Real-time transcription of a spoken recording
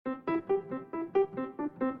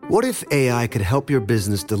What if AI could help your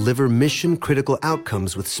business deliver mission-critical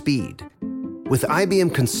outcomes with speed? With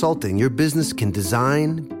IBM Consulting, your business can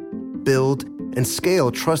design, build, and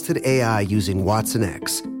scale trusted AI using Watson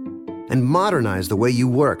X and modernize the way you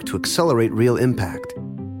work to accelerate real impact.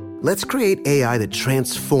 Let's create AI that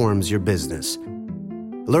transforms your business.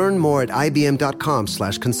 Learn more at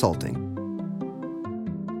ibm.com/consulting.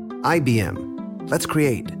 IBM. Let's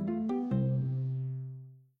create.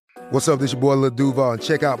 What's up, this your boy Lil Duval, and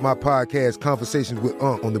check out my podcast, Conversations with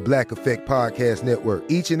Unc, on the Black Effect Podcast Network.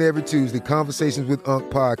 Each and every Tuesday, Conversations with Unc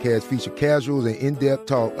podcast feature casuals and in-depth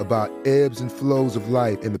talk about ebbs and flows of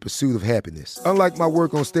life and the pursuit of happiness. Unlike my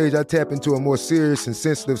work on stage, I tap into a more serious and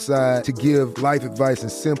sensitive side to give life advice and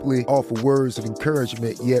simply offer words of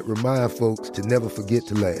encouragement, yet remind folks to never forget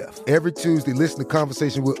to laugh. Every Tuesday, listen to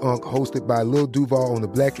Conversation with Unc, hosted by Lil Duval on the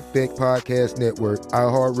Black Effect Podcast Network,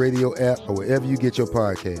 iHeartRadio app, or wherever you get your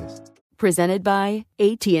podcasts. Presented by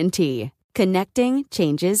AT&T. Connecting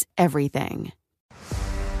changes everything.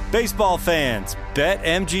 Baseball fans,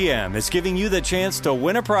 BetMGM is giving you the chance to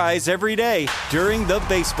win a prize every day during the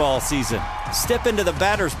baseball season. Step into the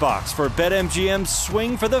batter's box for BetMGM's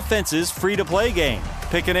Swing for the Fences free-to-play game.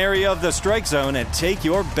 Pick an area of the strike zone and take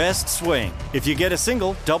your best swing. If you get a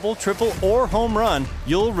single, double, triple, or home run,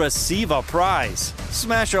 you'll receive a prize.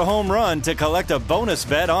 Smash a home run to collect a bonus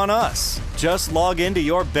bet on us. Just log into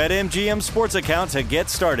your BetMGM sports account to get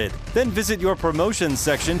started. Then visit your promotions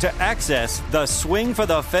section to access the Swing for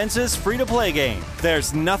the Fences free-to-play game.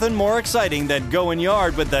 There's nothing more exciting than going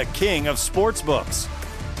yard with the king of sportsbooks.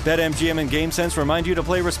 BetMGM and GameSense remind you to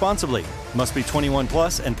play responsibly. Must be 21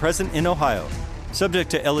 plus and present in Ohio. Subject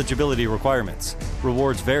to eligibility requirements.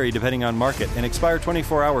 Rewards vary depending on market and expire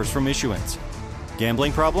 24 hours from issuance.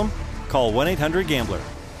 Gambling problem? Call 1-800-GAMBLER.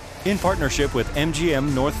 In partnership with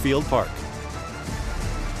MGM Northfield Park.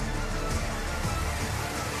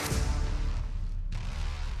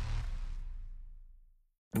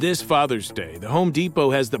 This Father's Day, the Home Depot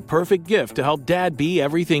has the perfect gift to help Dad be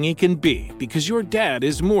everything he can be, because your dad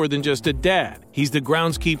is more than just a dad. He's the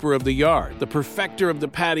groundskeeper of the yard, the perfecter of the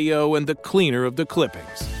patio, and the cleaner of the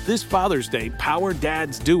clippings. This Father's Day, power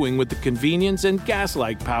Dad's doing with the convenience and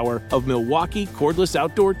gas-like power of Milwaukee cordless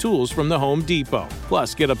outdoor tools from the Home Depot.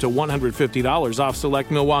 Plus, get up to $150 off select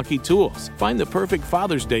Milwaukee tools. Find the perfect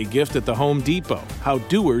Father's Day gift at the Home Depot. How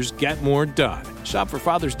doers get more done. Shop for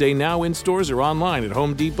Father's Day now in stores or online at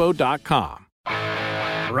homedepot.com.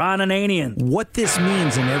 Ron Ananian. What this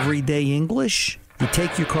means in everyday English: you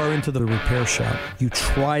take your car into the repair shop. You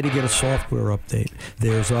try to get a software update.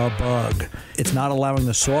 There's a bug. It's not allowing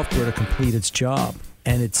the software to complete its job,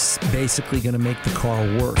 and it's basically going to make the car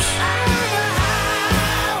worse.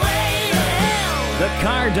 The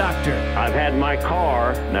Car Doctor. I've had my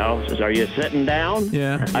car. Now, are you sitting down?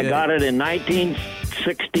 Yeah. I got it in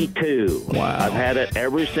 1962. Wow. I've had it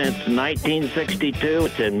ever since 1962.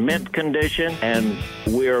 It's in mint condition, and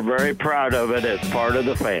we are very proud of it as part of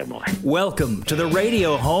the family. Welcome to the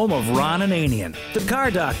radio home of Ron Ananian, the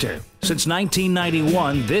Car Doctor. Since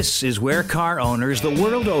 1991, this is where car owners the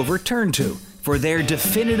world over turn to for their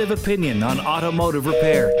definitive opinion on automotive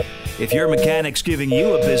repair. If your mechanic's giving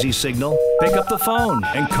you a busy signal, pick up the phone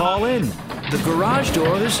and call in. The garage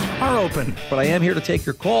doors are open. But I am here to take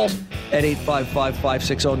your calls at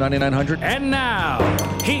 855-560-9900. And now,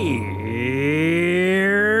 here's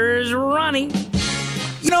Ronnie.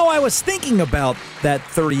 You know, I was thinking about that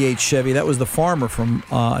 38 Chevy. That was the farmer from,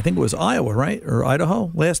 I think it was Iowa, right? Or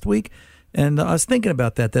Idaho last week. And I was thinking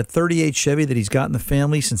about that 38 Chevy that he's got in the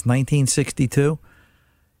family since 1962.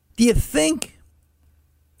 Do you think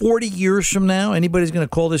 40 years from now anybody's going to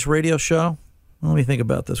call this radio show? Let me think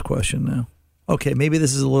about this question now. Okay, maybe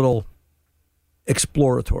this is a little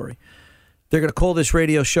exploratory. They're going to call this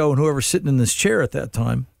radio show, and whoever's sitting in this chair at that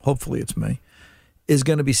time, hopefully it's me, is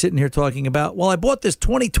going to be sitting here talking about, well, I bought this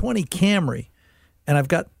 2020 Camry, and I've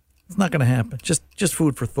got... It's not going to happen. Just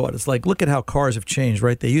food for thought. It's like, look at how cars have changed,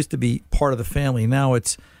 right? They used to be part of the family. Now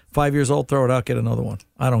it's 5 years old, throw it out, get another one.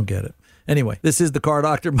 I don't get it. Anyway, this is the Car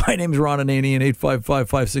Doctor. My name is Ron Ananian,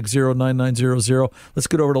 855-560-9900. Let's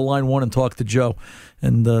get over to line one and talk to Joe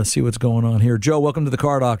and see what's going on here. Joe, welcome to the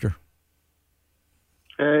Car Doctor.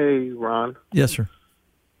 Hey, Ron. Yes, sir.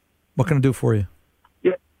 What can I do for you?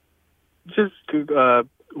 Yeah, just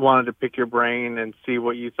wanted to pick your brain and see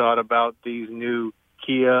what you thought about these new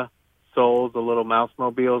Kia Souls, the little mouse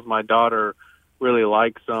mobiles. My daughter really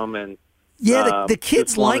likes them, and yeah, the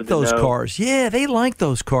kids like those cars. Yeah, they like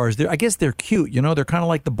those cars. I guess they're cute. You know, they're kind of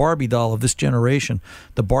like the Barbie doll of this generation,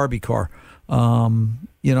 the Barbie car.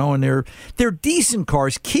 You know, and they're decent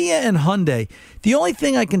cars. Kia and Hyundai. The only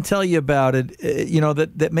thing I can tell you about it, you know,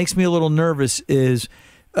 that makes me a little nervous is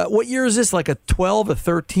What year is this? Like a 12, a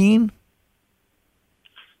 13?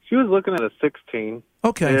 She was looking at a 16.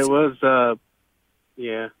 Okay. It was,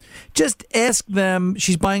 yeah. Just ask them.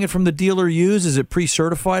 She's buying it from the dealer used. Is it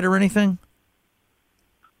pre-certified or anything?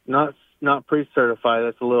 Not pre-certified.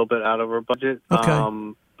 That's a little bit out of her budget.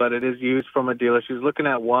 Okay. But it is used from a dealer. She was looking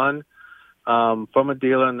at one from a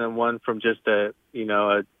dealer and then one from just a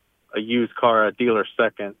used car, a dealer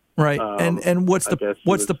second. Right. And what's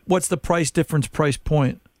the price difference, price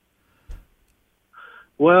point?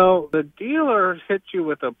 Well, the dealer hit you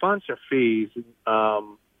with a bunch of fees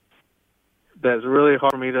that's really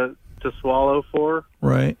hard for me to swallow for.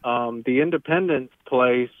 Right. The independent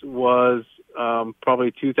place was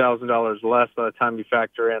probably $2,000 less by the time you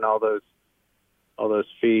factor in all those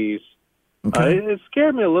fees. Okay. It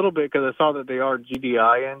scared me a little bit because I saw that they are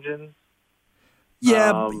GDI engines.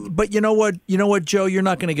 Yeah, but you know what, Joe? You're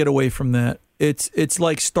not going to get away from that. It's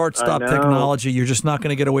like start-stop technology. You're just not going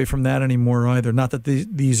to get away from that anymore either. Not that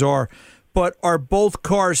these are. But are both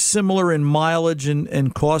cars similar in mileage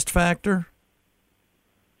and cost factor?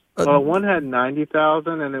 One had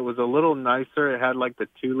 90,000, and it was a little nicer. It had like the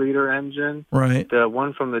 2-liter engine. Right. The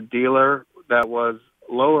one from the dealer that was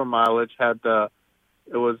lower mileage had it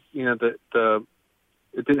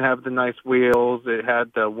didn't have the nice wheels. It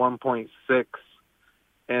had the 1.6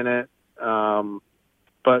 in it,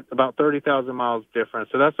 but about 30,000 miles difference.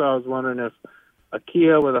 So that's why I was wondering if a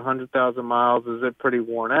Kia with 100,000 miles, is it pretty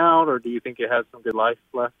worn out, or do you think it has some good life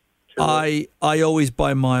left to it? I always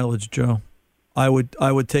buy mileage, Joe. I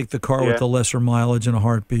would take the car with the lesser mileage in a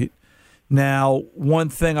heartbeat. Now, one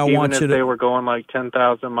thing I want you to... Even if they were going like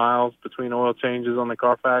 10,000 miles between oil changes on the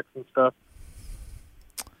Carfax and stuff?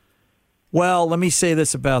 Well, let me say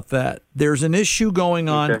this about that. There's an issue going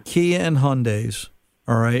on Kia and Hyundais,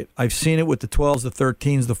 all right? I've seen it with the 12s, the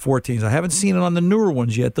 13s, the 14s. I haven't seen it on the newer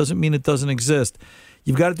ones yet. Doesn't mean it doesn't exist.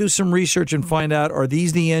 You've got to do some research and find out, are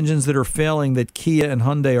these the engines that are failing that Kia and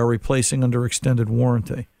Hyundai are replacing under extended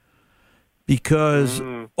warranty? Because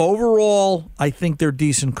overall, I think they're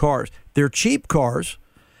decent cars. They're cheap cars.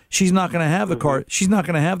 She's not going to have the car. She's not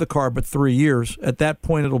going to have the car but 3 years. At that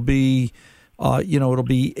point, it'll be, it'll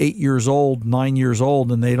be 8 years old, 9 years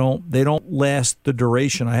old, and they don't last the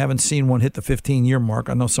duration. I haven't seen one hit the 15-year mark.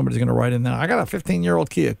 I know somebody's going to write in there. I got a 15-year-old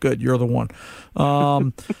Kia. Good, you're the one.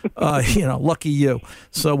 Lucky you.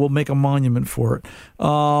 So we'll make a monument for it.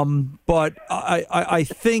 But I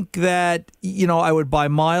think that I would buy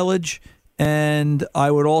mileage. And I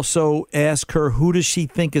would also ask her, who does she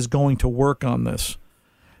think is going to work on this?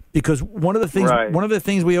 Because one of the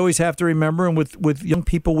things we always have to remember, and with young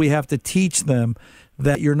people, we have to teach them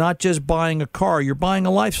that you're not just buying a car, you're buying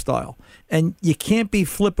a lifestyle. And you can't be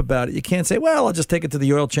flip about it. You can't say, well, I'll just take it to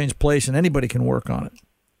the oil change place and anybody can work on it.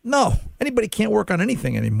 No, anybody can't work on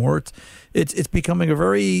anything anymore. It's becoming a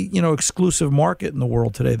very, exclusive market in the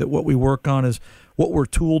world today, that what we work on is what we're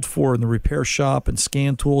tooled for in the repair shop and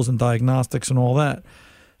scan tools and diagnostics and all that.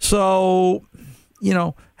 So,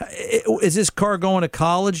 is this car going to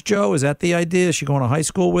college, Joe? Is that the idea? Is she going to high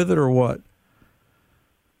school with it or what?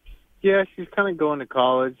 Yeah, she's kind of going to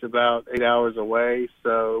college about 8 hours away,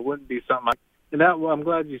 so it wouldn't be something. I'm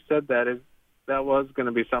glad you said that. That was going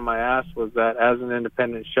to be something I asked, was that as an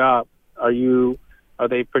independent shop, are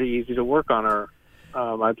they pretty easy to work on her?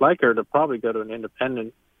 I'd like her to probably go to an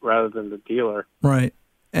independent rather than the dealer. Right.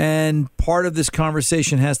 And part of this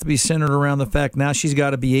conversation has to be centered around the fact now she's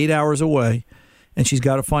got to be 8 hours away, and she's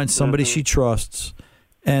got to find somebody she trusts,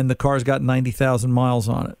 and the car's got 90,000 miles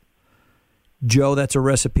on it. Joe, that's a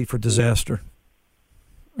recipe for disaster.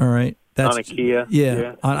 All right? That's, on a Kia?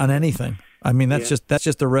 Yeah. On anything. I mean, that's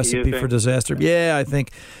just a recipe for disaster. Yeah, I think.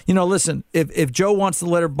 Listen, if Joe wants to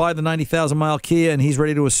let her buy the 90,000-mile Kia and he's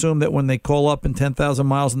ready to assume that when they call up in 10,000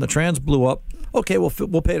 miles and the trans blew up, okay, we'll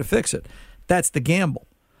pay to fix it. That's the gamble.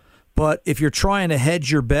 But if you're trying to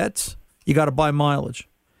hedge your bets, you got to buy mileage.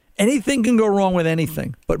 Anything can go wrong with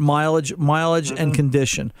anything, but mileage and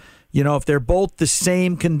condition. If they're both the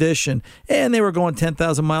same condition and they were going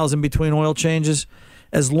 10,000 miles in between oil changes,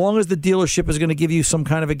 as long as the dealership is going to give you some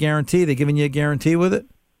kind of a guarantee, they're giving you a guarantee with it?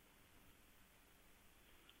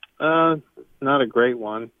 Not a great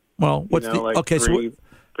one. Well, what's so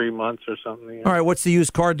 3 months or something. Yeah. All right, what's the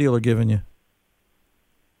used car dealer giving you?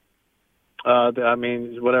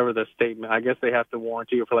 Whatever the statement. I guess they have to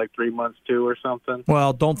warranty you for like 3 months too, or something.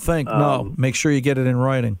 Well, don't think. No, make sure you get it in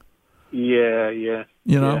writing. Yeah.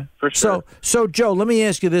 Yeah, for sure. So Joe, let me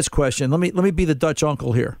ask you this question. Let me be the Dutch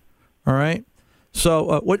uncle here. All right.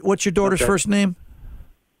 So, what's your daughter's first name?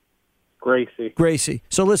 Gracie.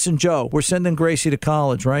 So listen, Joe, we're sending Gracie to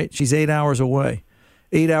college, right? She's 8 hours away.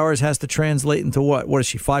 8 hours has to translate into what? What is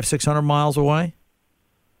she, 500-600 miles away?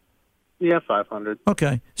 Yeah, 500.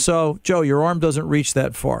 Okay. So, Joe, your arm doesn't reach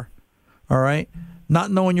that far. All right?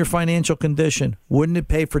 Not knowing your financial condition, wouldn't it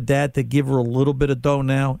pay for Dad to give her a little bit of dough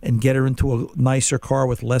now and get her into a nicer car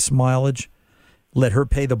with less mileage? Let her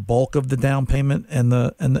pay the bulk of the down payment and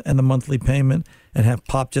the monthly payment, and have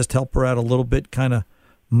Pop just help her out a little bit, kind of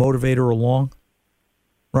motivate her along,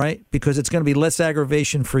 right? Because it's going to be less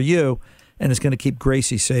aggravation for you, and it's going to keep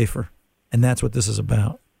Gracie safer, and that's what this is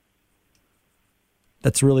about.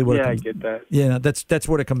 That's really what. I get that. Yeah, that's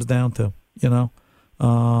what it comes down to. You know,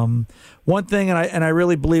 one thing, and I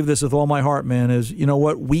really believe this with all my heart, man, is, you know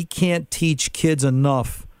what? We can't teach kids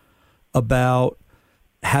enough about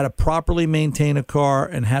how to properly maintain a car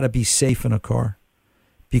and how to be safe in a car.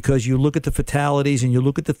 Because you look at the fatalities and you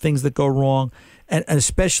look at the things that go wrong, and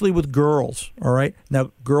especially with girls, all right?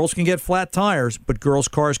 Now, girls can get flat tires, but girls'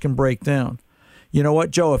 cars can break down. You know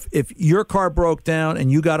what, Joe? If your car broke down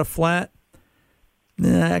and you got a flat,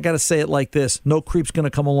 I got to say it like this: no creep's going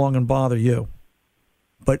to come along and bother you.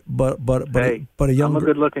 But hey, a young, I'm a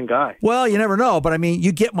good-looking guy. Well, you never know, but I mean,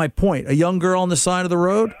 you get my point. A young girl on the side of the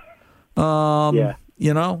road. Yeah.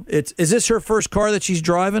 You know, is this her first car that she's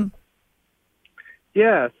driving?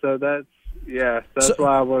 Yeah, so that's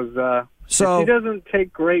why I was. So she doesn't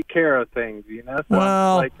take great care of things, you know. So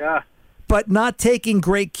well, but not taking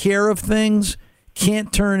great care of things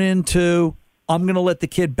can't turn into, I'm going to let the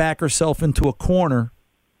kid back herself into a corner,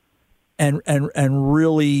 and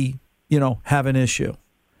really, you know, have an issue.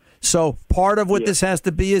 So part of what this has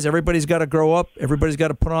to be is everybody's got to grow up. Everybody's got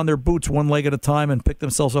to put on their boots one leg at a time and pick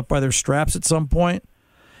themselves up by their straps at some point.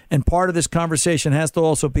 And part of this conversation has to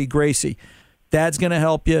also be Gracie. Dad's going to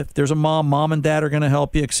help you. If there's a mom and dad are going to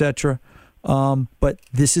help you, etc. But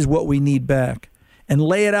this is what we need back. And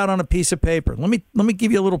lay it out on a piece of paper. Let me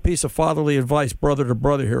give you a little piece of fatherly advice, brother to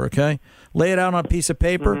brother here, okay? Lay it out on a piece of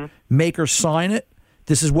paper. Make her sign it.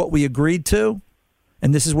 This is what we agreed to.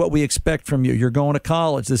 And this is what we expect from you. You're going to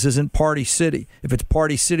college. This isn't Party City. If it's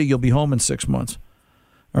Party City, you'll be home in 6 months.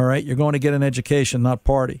 All right? You're going to get an education, not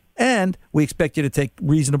party. And we expect you to take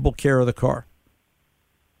reasonable care of the car.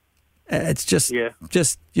 It's just you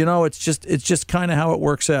know, it's just kind of how it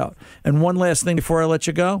works out. And one last thing before I let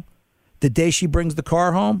you go. The day she brings the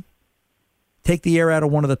car home, take the air out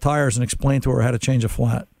of one of the tires and explain to her how to change a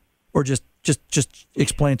flat. Or just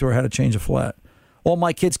explain to her how to change a flat. All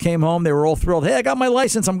my kids came home. They were all thrilled. Hey, I got my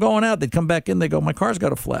license. I'm going out. They'd come back in. They go, my car's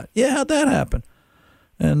got a flat. Yeah, how'd that happen?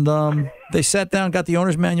 And they sat down, got the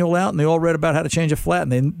owner's manual out, and they all read about how to change a flat.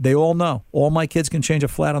 And they all know. All my kids can change a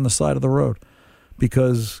flat on the side of the road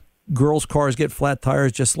because girls' cars get flat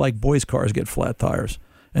tires just like boys' cars get flat tires.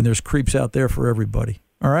 And there's creeps out there for everybody.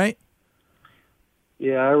 All right?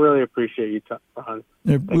 Yeah, I really appreciate you, Ron.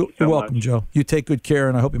 You're welcome, much. Joe. You take good care,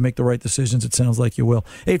 and I hope you make the right decisions. It sounds like you will.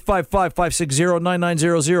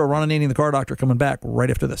 855-560-9900. Ron Ananian, the Car Doctor, coming back right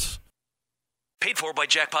after this. Paid for by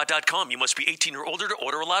Jackpot.com. You must be 18 or older to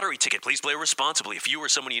order a lottery ticket. Please play responsibly. If you or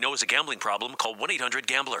someone you know has a gambling problem, call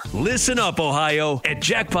 1-800-GAMBLER. Listen up, Ohio. At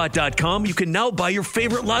Jackpot.com, you can now buy your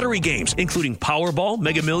favorite lottery games, including Powerball,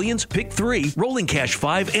 Mega Millions, Pick 3, Rolling Cash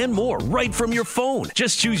 5, and more, right from your phone.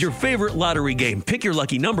 Just choose your favorite lottery game, pick your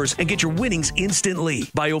lucky numbers, and get your winnings instantly.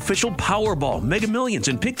 Buy official Powerball, Mega Millions,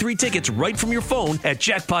 and Pick 3 tickets right from your phone at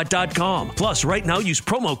Jackpot.com. Plus, right now, use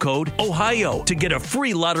promo code OHIO to get a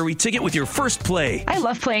free lottery ticket with your first play. I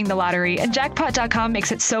love playing the lottery, and Jackpot.com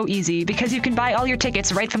makes it so easy because you can buy all your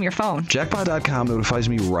tickets right from your phone. Jackpot.com notifies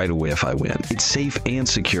me right away if I win. It's safe and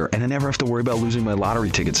secure, and I never have to worry about losing my lottery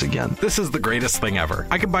tickets again. This is the greatest thing ever.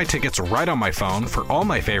 I can buy tickets right on my phone for all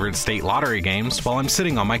my favorite state lottery games while I'm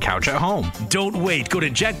sitting on my couch at home. Don't wait. Go to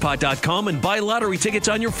Jackpot.com and buy lottery tickets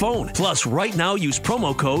on your phone. Plus, right now, use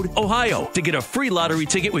promo code OHIO to get a free lottery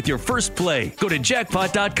ticket with your first play. Go to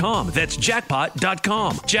Jackpot.com. That's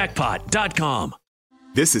Jackpot.com. Jackpot.com.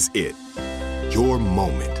 This is it. Your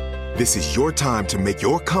moment. This is your time to make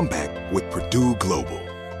your comeback with Purdue Global.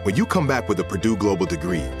 When you come back with a Purdue Global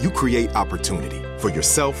degree, you create opportunity for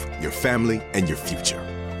yourself, your family, and your future.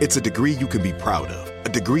 It's a degree you can be proud of, a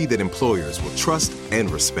degree that employers will trust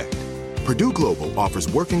and respect. Purdue Global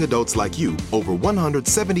offers working adults like you over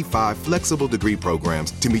 175 flexible degree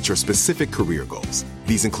programs to meet your specific career goals.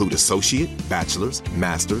 These include associate, bachelor's,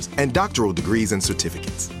 master's, and doctoral degrees and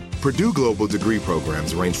certificates. Purdue Global degree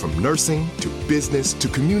programs range from nursing to business to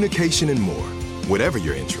communication and more. Whatever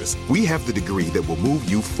your interest, we have the degree that will move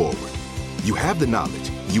you forward. You have the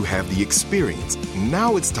knowledge, you have the experience.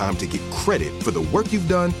 Now it's time to get credit for the work you've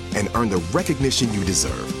done and earn the recognition you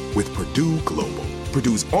deserve with Purdue Global,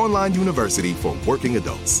 Purdue's online university for working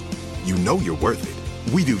adults. You know you're worth it.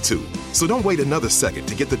 We do too. So don't wait another second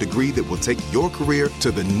to get the degree that will take your career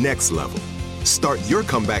to the next level. Start your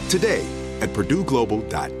comeback today at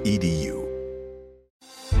purdueglobal.edu.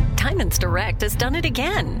 Diamonds Direct has done it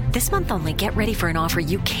again. This month only, get ready for an offer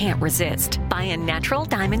you can't resist. Buy a natural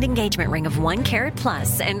diamond engagement ring of 1 carat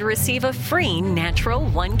plus and receive a free natural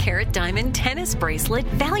 1 carat diamond tennis bracelet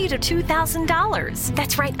valued at $2,000.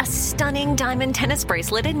 That's right, a stunning diamond tennis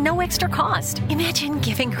bracelet at no extra cost. Imagine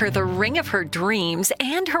giving her the ring of her dreams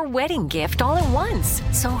and her wedding gift all at once.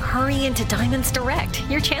 So hurry into Diamonds Direct.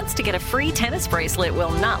 Your chance to get a free tennis bracelet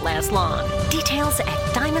will not last long. Details at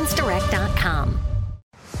diamondsdirect.com.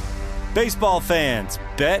 Baseball fans,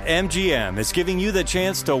 BetMGM is giving you the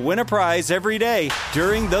chance to win a prize every day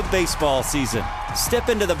during the baseball season. Step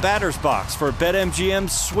into the batter's box for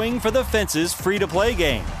BetMGM's Swing for the Fences free-to-play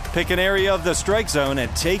game. Pick an area of the strike zone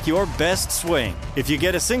and take your best swing. If you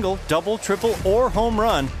get a single, double, triple, or home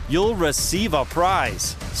run, you'll receive a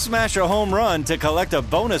prize. Smash a home run to collect a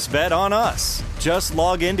bonus bet on us. Just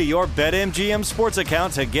log into your BetMGM sports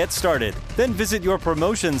account to get started. Then visit your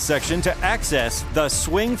promotions section to access the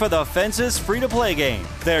Swing for the Fences free-to-play game.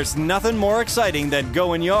 There's nothing more exciting than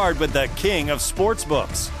going yard with the king of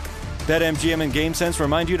sportsbooks. BetMGM and GameSense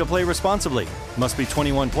remind you to play responsibly. Must be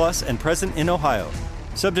 21 plus and present in Ohio.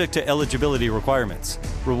 Subject to eligibility requirements.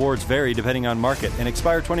 Rewards vary depending on market and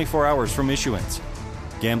expire 24 hours from issuance.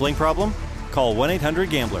 Gambling problem? Call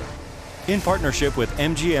 1-800-GAMBLER. In partnership with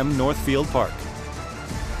MGM Northfield Park.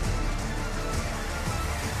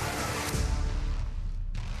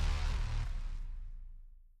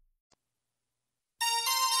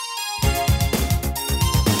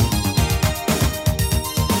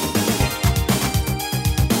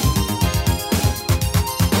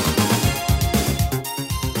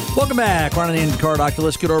 Welcome back. Ron and the Car Doctor.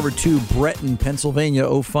 Let's get over to Brett in Pennsylvania,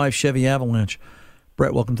 05 Chevy Avalanche.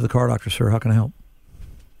 Brett, welcome to the Car Doctor, sir. How can I help?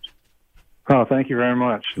 Oh, thank you very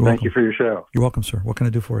much. Thank you for your show. You're welcome, sir. What can I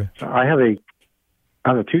do for you? I have a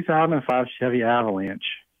 2005 Chevy Avalanche,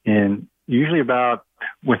 and usually about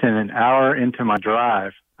within an hour into my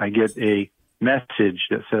drive, I get a message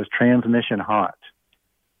that says transmission hot.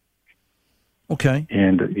 Okay.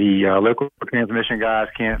 And the local transmission guys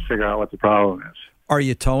can't figure out what the problem is. Are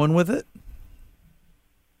you towing with it?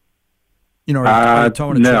 You know, are you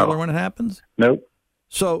towing a trailer when it happens? Nope.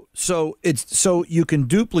 So you can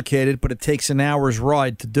duplicate it, but it takes an hour's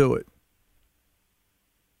ride to do it.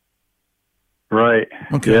 Right.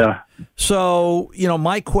 Okay. Yeah. So,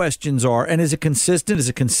 my questions are, and is it consistent? Is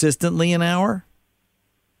it consistently an hour?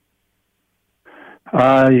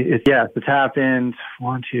 It's happened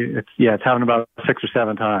it's happened about 6 or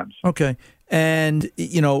 7 times. Okay. And,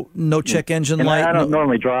 no check engine light. I don't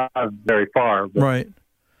normally drive very far. But. Right.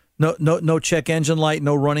 No check engine light,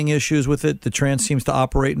 no running issues with it. The trans seems to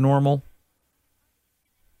operate normal.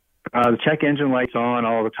 The check engine light's on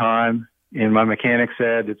all the time, and my mechanic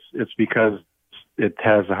said it's because it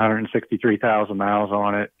has 163,000 miles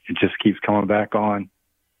on it. It just keeps coming back on.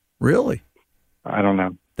 Really? I don't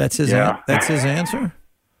know. That's his. That's his answer.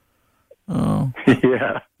 Oh.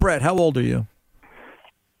 Yeah. Brett, how old are you?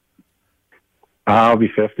 I'll be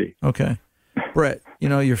 50. Okay. Brett,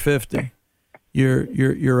 you're 50.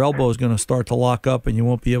 Your elbow is going to start to lock up, and you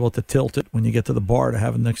won't be able to tilt it when you get to the bar to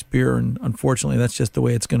have the next beer. And unfortunately, that's just the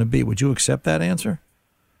way it's going to be. Would you accept that answer?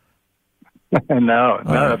 No,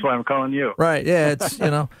 that's why I'm calling you. Right? Yeah, it's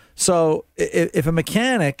So if a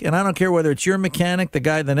mechanic, and I don't care whether it's your mechanic,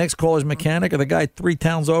 the next caller's mechanic, or the guy 3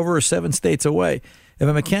 towns over or 7 states away, if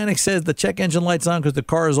a mechanic says the check engine light's on because the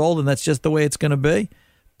car is old and that's just the way it's going to be,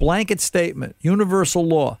 blanket statement, universal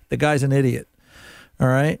law. The guy's an idiot. All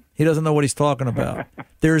right? He doesn't know what he's talking about.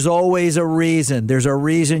 There's always a reason. There's a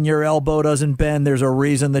reason your elbow doesn't bend. There's a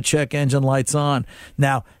reason the check engine light's on.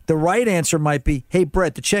 Now, the right answer might be, hey,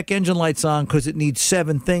 Brett, the check engine light's on because it needs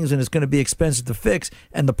 7 things and it's going to be expensive to fix,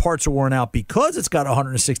 and the parts are worn out because it's got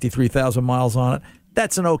 163,000 miles on it.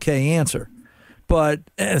 That's an okay answer. But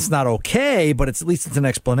it's not okay, but at least it's an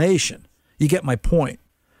explanation. You get my point.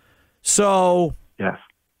 So, yes,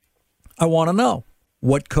 I want to know,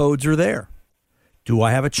 what codes are there? Do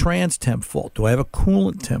I have a trans temp fault? Do I have a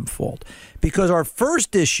coolant temp fault? Because our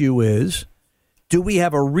first issue is, do we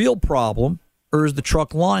have a real problem, or is the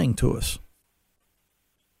truck lying to us?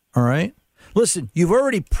 All right? Listen, you've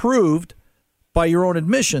already proved by your own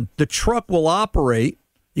admission the truck will operate.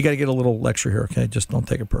 You got to get a little lecture here, okay? Just don't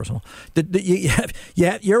take it personal. You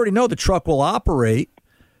already know the truck will operate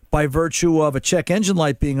by virtue of a check engine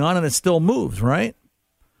light being on, and it still moves, right?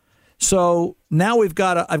 So now I've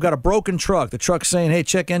got a broken truck. The truck's saying, hey,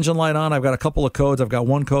 check engine light on. I've got a couple of codes. I've got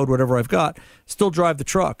 1 code, whatever I've got. Still drive the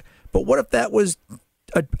truck. But what if that was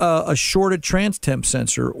a shorted trans temp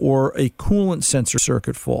sensor or a coolant sensor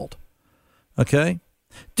circuit fault? Okay?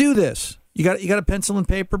 Do this. You got a pencil and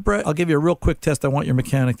paper, Brett? I'll give you a real quick test I want your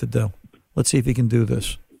mechanic to do. Let's see if he can do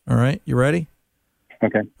this. All right? You ready?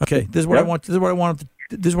 Okay. Okay, this is what I want. This is what I want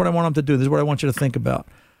him to do. This is what I want you to think about.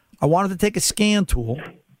 I want him to take a scan tool.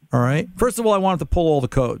 All right. First of all, I want him to pull all the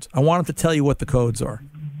codes. I want him to tell you what the codes are.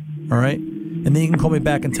 All right. And then you can call me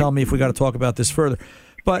back and tell me if we got to talk about this further.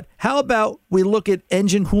 But how about we look at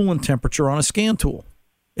engine coolant temperature on a scan tool?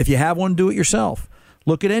 If you have one, do it yourself.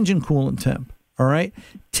 Look at engine coolant temp. All right.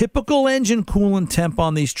 Typical engine coolant temp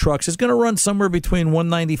on these trucks is going to run somewhere between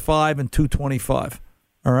 195 and 225.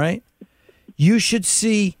 All right. You should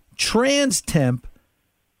see trans temp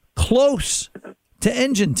close to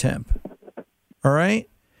engine temp. All right.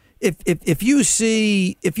 If you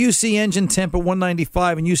see engine temp at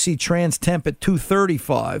 195 and you see trans temp at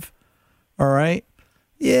 235, all right.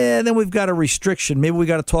 Yeah, then we've got a restriction. Maybe we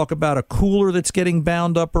got to talk about a cooler that's getting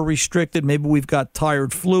bound up or restricted. Maybe we've got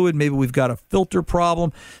tired fluid. Maybe we've got a filter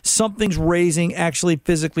problem. Something's actually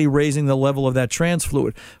physically raising the level of that trans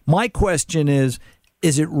fluid. My question is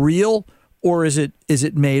it real or is it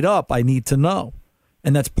made up? I need to know.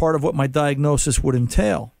 And that's part of what my diagnosis would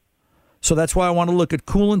entail. So that's why I want to look at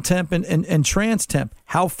coolant temp and trans temp.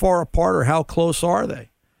 How far apart or how close are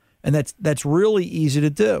they? And that's really easy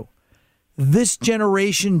to do. This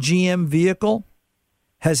generation GM vehicle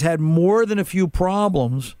has had more than a few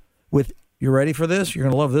problems with, you ready for this? You're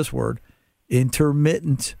going to love this word,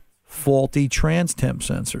 intermittent faulty trans temp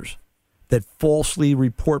sensors that falsely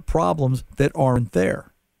report problems that aren't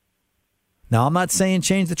there. Now, I'm not saying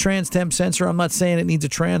change the trans temp sensor. I'm not saying it needs a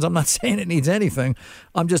trans. I'm not saying it needs anything.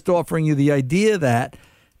 I'm just offering you the idea that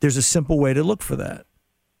there's a simple way to look for that.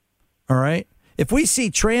 All right? If we see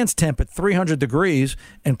trans temp at 300 degrees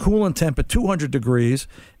and coolant temp at 200 degrees,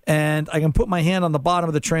 and I can put my hand on the bottom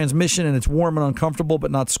of the transmission and it's warm and uncomfortable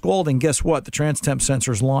but not scalding, guess what? The trans temp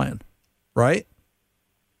sensor is lying, right?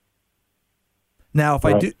 Now,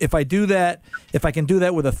 if I do that, if I can do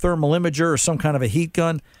that with a thermal imager or some kind of a heat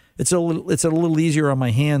gun, it's a little easier on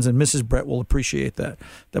my hands, and Mrs. Brett will appreciate that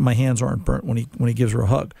my hands aren't burnt when he gives her a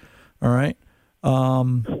hug. All right.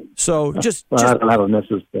 So just I don't have a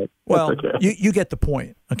Mrs. Brett. Well, okay. you get the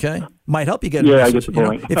point. Okay, might help you get. Yeah, I get the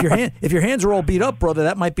point. If your hands are all beat up, brother,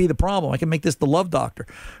 that might be the problem. I can make this the love doctor.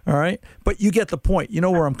 All right, but you get the point. You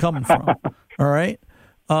know where I'm coming from. All right.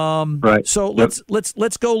 Right. So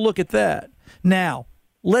let's go look at that now.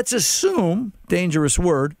 Let's assume, dangerous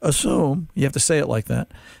word, assume, you have to say it like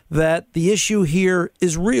that the issue here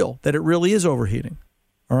is real, that it really is overheating.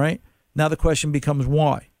 All right? Now the question becomes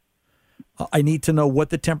why. I need to know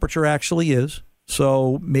what the temperature actually is,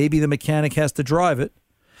 so maybe the mechanic has to drive it.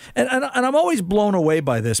 And I'm always blown away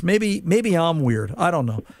by this. Maybe I'm weird. I don't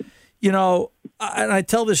know. You know, and I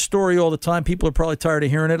tell this story all the time. People are probably tired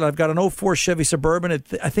of hearing it. I've got an 04 Chevy Suburban.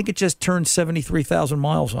 I think it just turned 73,000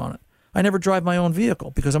 miles on it. I never drive my own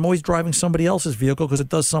vehicle because I'm always driving somebody else's vehicle because it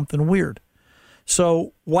does something weird.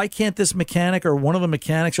 So why can't this mechanic or one of the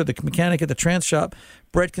mechanics or the mechanic at the trans shop,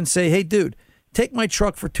 Brett, can say, hey, dude, take my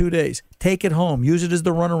truck for 2 days. Take it home. Use it as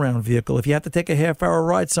the runaround vehicle. If you have to take a half-hour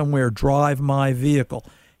ride somewhere, drive my vehicle.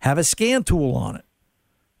 Have a scan tool on it,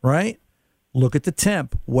 right? Look at the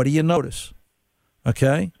temp. What do you notice?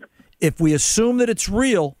 Okay? If we assume that it's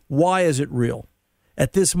real, why is it real?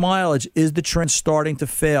 At this mileage, is the trans starting to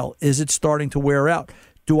fail? Is it starting to wear out?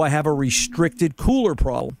 Do I have a restricted cooler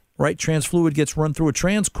problem, right? Trans fluid gets run through a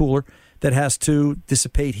trans cooler that has to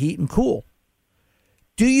dissipate heat and cool.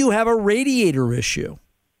 Do you have a radiator issue?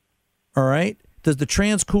 All right. Does the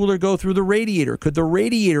trans cooler go through the radiator? Could the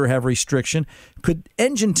radiator have restriction? Could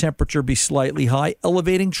engine temperature be slightly high,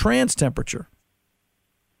 elevating trans temperature?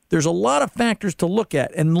 There's a lot of factors to look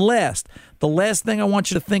at. And the last thing I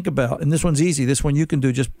want you to think about, and this one's easy, this one you can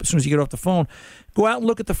do just as soon as you get off the phone, go out and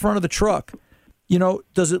look at the front of the truck. You know,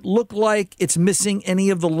 does it look like it's missing any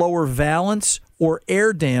of the lower valance or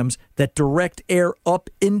air dams that direct air up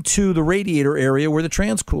into the radiator area where the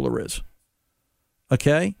trans cooler is?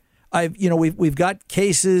 Okay? We've got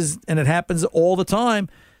cases, and it happens all the time.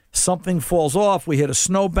 Something falls off, we hit a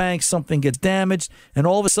snowbank, something gets damaged, and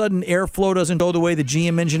all of a sudden airflow doesn't go the way the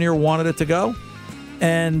GM engineer wanted it to go.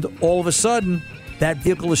 And all of a sudden, that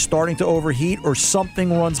vehicle is starting to overheat or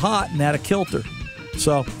something runs hot and out of kilter.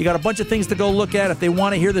 So you got a bunch of things to go look at. If they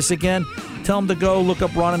want to hear this again, tell them to go look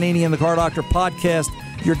up Ron Ananian and the Car Doctor podcast.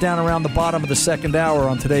 You're down around the bottom of the second hour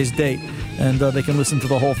on today's date, and they can listen to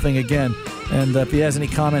the whole thing again. And if he has any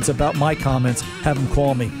comments about my comments, have him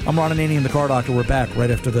call me. I'm Ron Ananian, the Car Doctor. We're back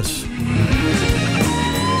right after this.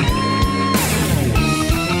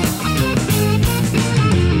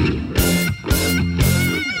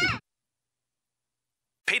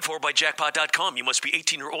 Paid for by by Jackpot.com. You must be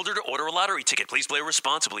 18 or older to order a lottery ticket. Please play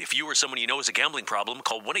responsibly. If you or someone you know has a gambling problem,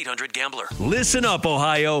 call 1-800-GAMBLER. Listen up,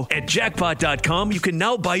 Ohio. At Jackpot.com, you can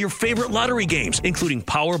now buy your favorite lottery games, including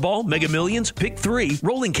Powerball, Mega Millions, Pick 3,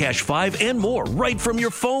 Rolling Cash 5, and more, right from your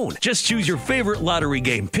phone. Just choose your favorite lottery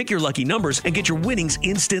game, pick your lucky numbers, and get your winnings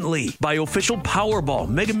instantly. Buy official Powerball,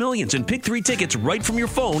 Mega Millions, and Pick 3 tickets right from your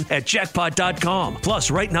phone at Jackpot.com. Plus,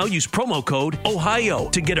 right now, use promo code OHIO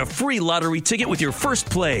to get a free lottery ticket with your first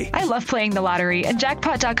play. I love playing the lottery, and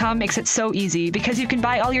Jackpot.com makes it so easy because you can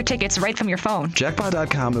buy all your tickets right from your phone.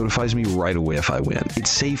 Jackpot.com notifies me right away if I win.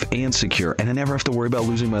 It's safe and secure, and I never have to worry about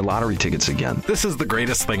losing my lottery tickets again. This is the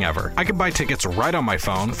greatest thing ever. I can buy tickets right on my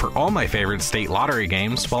phone for all my favorite state lottery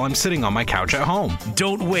games while I'm sitting on my couch at home.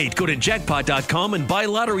 Don't wait. Go to Jackpot.com and buy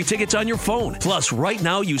lottery tickets on your phone. Plus, right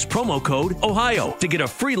now, use promo code OHIO to get a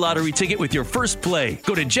free lottery ticket with your first play.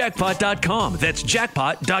 Go to Jackpot.com. That's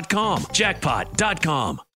Jackpot.com.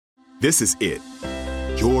 Jackpot.com. This is it.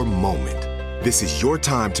 Your moment. This is your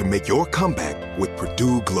time to make your comeback with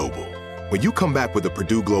Purdue Global. When you come back with a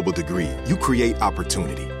Purdue Global degree, you create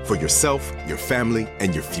opportunity for yourself, your family,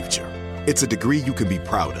 and your future. It's a degree you can be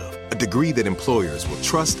proud of, a degree that employers will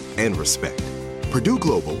trust and respect. Purdue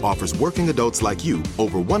Global offers working adults like you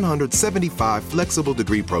over 175 flexible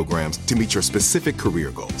degree programs to meet your specific career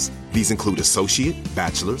goals. These include associate,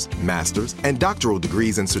 bachelor's, master's, and doctoral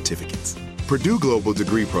degrees and certificates. Purdue Global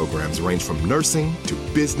degree programs range from nursing to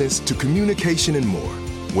business to communication and more.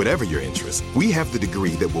 Whatever your interest, we have the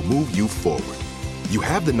degree that will move you forward. You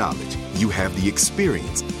have the knowledge, you have the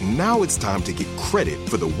experience. Now it's time to get credit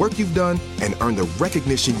for the work you've done and earn the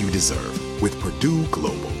recognition you deserve with Purdue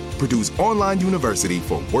Global, Purdue's online university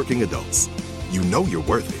for working adults. You know you're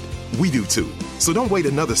worth it. We do too. So don't wait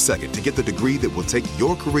another second to get the degree that will take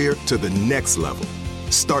your career to the next level.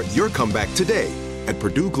 Start your comeback today at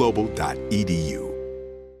purdueglobal.edu.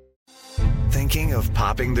 Thinking of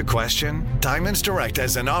popping the question? Diamonds Direct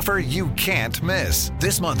has an offer you can't miss.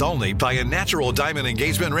 This month only, buy a natural diamond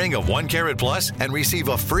engagement ring of 1 carat plus and receive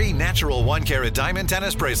a free natural 1 carat diamond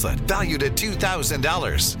tennis bracelet valued at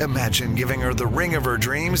 $2,000. Imagine giving her the ring of her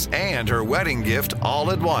dreams and her wedding gift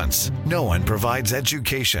all at once. No one provides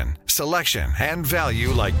education, selection, and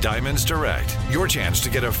value like Diamonds Direct. Your chance to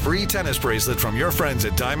get a free tennis bracelet from your friends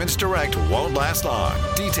at Diamonds Direct won't last long.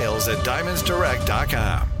 Details at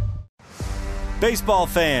diamondsdirect.com. Baseball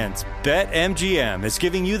fans, BetMGM is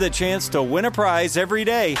giving you the chance to win a prize every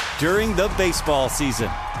day during the baseball season.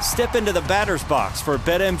 Step into the batter's box for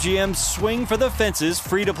BetMGM's Swing for the Fences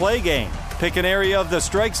free-to-play game. Pick an area of the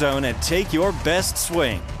strike zone and take your best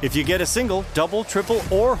swing. If you get a single, double, triple,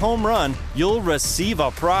 or home run, you'll receive a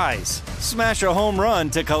prize. Smash a home run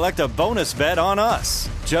to collect a bonus bet on us.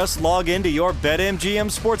 Just log into your BetMGM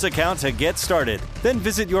sports account to get started. Then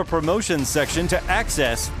visit your promotions section to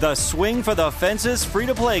access the Swing for the Fences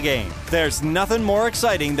free-to-play game. There's nothing more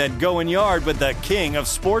exciting than going yard with the king of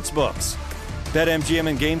sportsbooks. BetMGM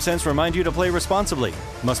and GameSense remind you to play responsibly.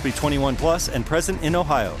 Must be 21 plus and present in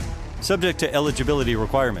Ohio. Subject to eligibility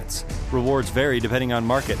requirements. Rewards vary depending on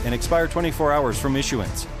market and expire 24 hours from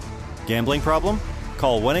issuance. Gambling problem?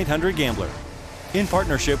 Call 1-800-GAMBLER. In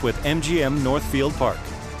partnership with MGM Northfield Park.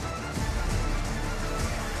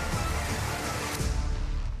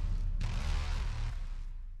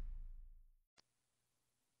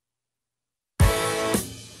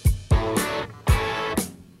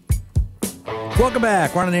 Welcome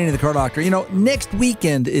back. Ron Ananian, the Car Doctor. You know, next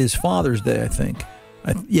weekend is Father's Day, I think.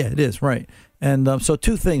 Yeah, it is, right. And so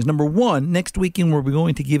two things. Number one, next weekend we're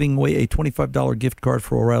going to giving away a $25 gift card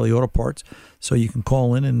for O'Reilly Auto Parts. So you can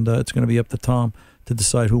call in, and it's going to be up to Tom to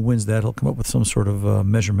decide who wins that. He'll come up with some sort of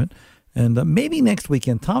measurement. And maybe next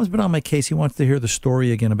weekend, Tom's been on my case. He wants to hear the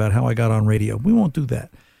story again about how I got on radio. We won't do that.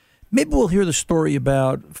 Maybe we'll hear the story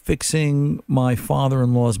about fixing my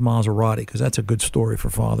father-in-law's Maserati, because that's a good story for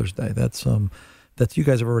Father's Day. That's you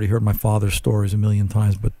guys have already heard my father's stories a million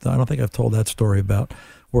times, but I don't think I've told that story about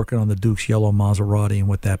working on the Duke's yellow Maserati and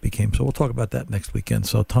what that became. So we'll talk about that next weekend.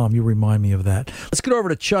 So, Tom, you remind me of that. Let's get over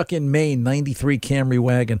to Chuck in Maine, 93 Camry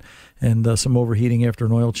wagon, and some overheating after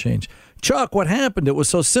an oil change. Chuck, what happened? It was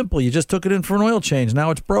so simple. You just took it in for an oil change.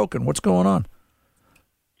 Now it's broken. What's going on?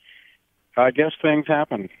 I guess things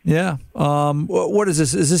happen. Yeah. What is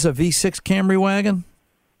this? Is this a V6 Camry wagon?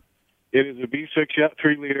 It is a V6, yeah,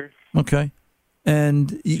 3-liter. Okay. And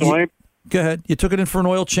go ahead. You took it in for an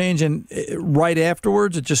oil change, and right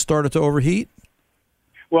afterwards, it just started to overheat?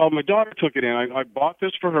 Well, my daughter took it in. I bought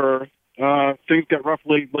this for her. Things got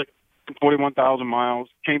roughly 41,000 miles.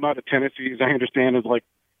 Came out of Tennessee, as I understand, is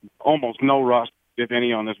almost no rust, if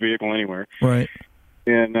any, on this vehicle anywhere. Right.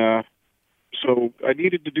 And So I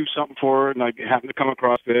needed to do something for it, and I happened to come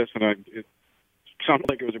across this, and it sounded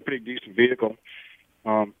like it was a pretty decent vehicle.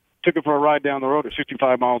 Took it for a ride down the road at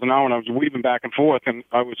 65 miles an hour, and I was weaving back and forth, and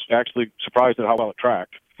I was actually surprised at how well it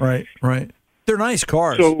tracked. Right. They're nice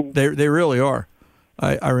cars. So, they really are.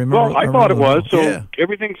 I remember. Well, I thought it was. So yeah.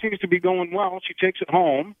 Everything seems to be going well. She takes it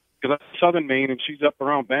home because I'm Southern Maine, and she's up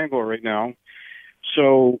around Bangor right now.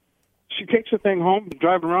 So she takes the thing home,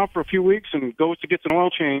 drives around for a few weeks, and goes to get an oil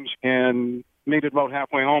change, and made it about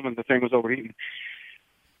halfway home, and the thing was overheating.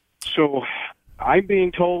 So I'm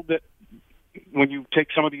being told that when you take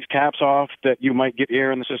some of these caps off, that you might get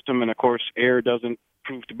air in the system, and of course, air doesn't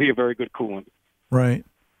prove to be a very good coolant. Right.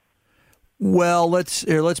 Well, let's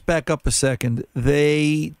back up a second.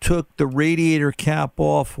 They took the radiator cap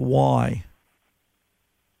off. Why?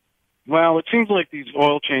 Well, it seems like these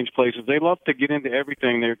oil change places, they love to get into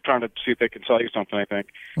everything. They're trying to see if they can sell you something, I think.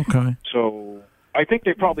 Okay. So I think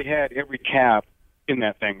they probably had every cap in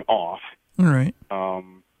that thing off. All right.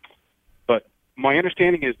 But my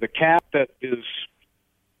understanding is the cap that is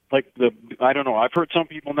like I don't know, I've heard some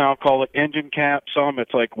people now call it engine cap, some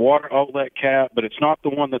it's like water outlet cap, but it's not the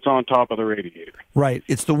one that's on top of the radiator. Right.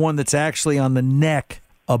 It's the one that's actually on the neck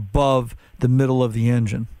above the middle of the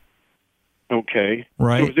engine. Okay.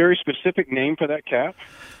 Right. So is there a specific name for that cap?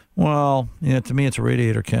 Well, yeah, to me it's a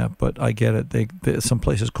radiator cap, but I get it. They some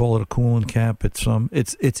places call it a coolant cap. It's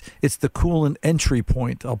the coolant entry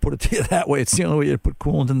point. I'll put it to you that way. It's the only way to put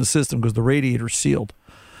coolant in the system because the radiator's sealed.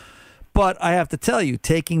 But I have to tell you,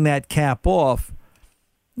 taking that cap off,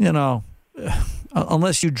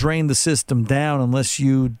 unless you drain the system down, unless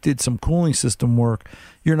you did some cooling system work,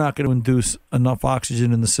 you're not going to induce enough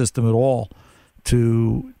oxygen in the system at all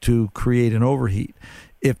to create an overheat.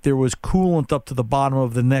 If there was coolant up to the bottom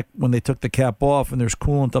of the neck when they took the cap off, and there's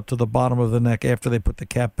coolant up to the bottom of the neck after they put the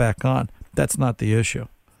cap back on, that's not the issue.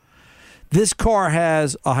 This car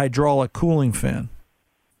has a hydraulic cooling fan.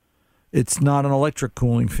 It's not an electric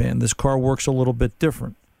cooling fan. This car works a little bit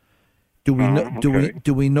different. Do we know? Okay.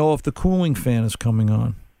 Do we know if the cooling fan is coming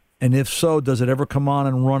on? And if so, does it ever come on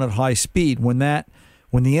and run at high speed? When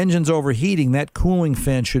the engine's overheating, that cooling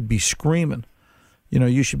fan should be screaming.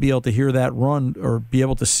 You should be able to hear that run or be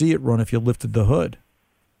able to see it run if you lifted the hood.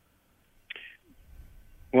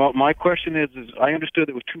 Well, my question is I understood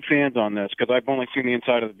there was two fans on this because I've only seen the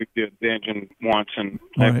inside of the engine once, and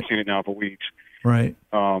I haven't seen it now for weeks. Right.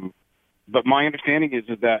 But my understanding is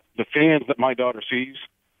that the fans that my daughter sees,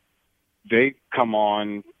 they come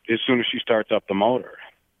on as soon as she starts up the motor.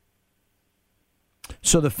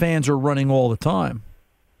 So the fans are running all the time.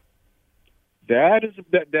 That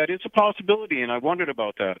is a possibility, and I wondered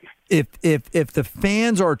about that. If the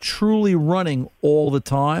fans are truly running all the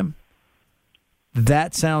time,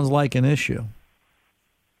 that sounds like an issue.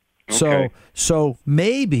 Okay. So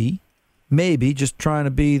maybe just trying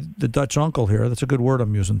to be the Dutch uncle here. That's a good word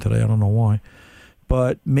I'm using today. I don't know why.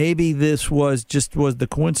 But maybe this was the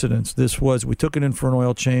coincidence. We took it in for an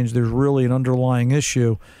oil change. There's really an underlying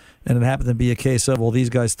issue, and it happened to be a case of, well, these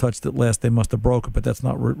guys touched it last, they must have broke it, but that's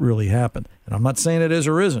not what really happened. And I'm not saying it is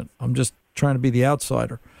or isn't. I'm just trying to be the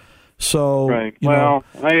outsider. So, right. Well,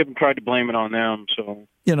 I haven't tried to blame it on them, so.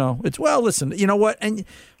 Listen, you know what? And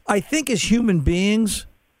I think as human beings,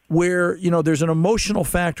 where, there's an emotional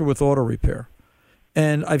factor with auto repair.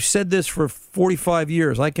 And I've said this for 45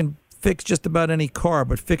 years. I can fix just about any car,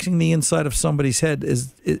 but fixing the inside of somebody's head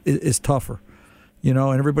is tougher. And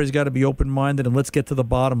everybody's got to be open-minded, and let's get to the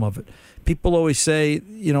bottom of it. People always say,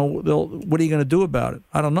 what are you going to do about it?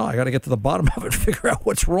 I don't know. I got to get to the bottom of it and figure out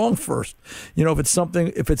what's wrong first. If it's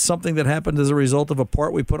something that happened as a result of a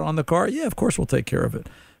part we put on the car, yeah, of course we'll take care of it.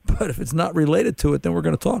 But if it's not related to it, then we're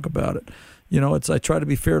going to talk about it. I try to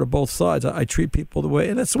be fair to both sides. I treat people the way,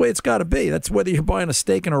 and that's the way it's got to be. That's whether you're buying a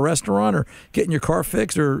steak in a restaurant or getting your car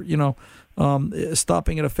fixed or,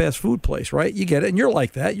 stopping at a fast food place, right? You get it, and you're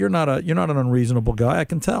like that. You're not an unreasonable guy. I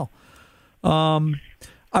can tell.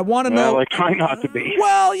 I want to know. I try not to be.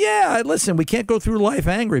 Well, yeah. Listen, we can't go through life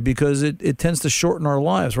angry because it tends to shorten our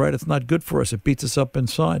lives, right? It's not good for us. It beats us up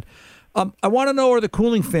inside. I want to know, are the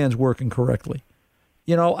cooling fans working correctly?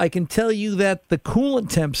 I can tell you that the coolant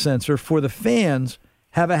temp sensor for the fans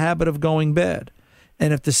have a habit of going bad.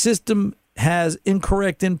 And if the system has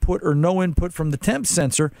incorrect input or no input from the temp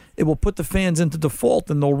sensor, it will put the fans into default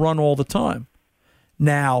and they'll run all the time.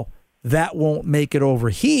 Now, that won't make it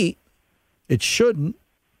overheat. It shouldn't.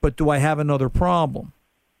 But do I have another problem?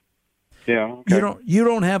 Yeah. Okay. You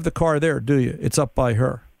don't have the car there, do you? It's up by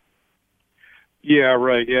her. Yeah,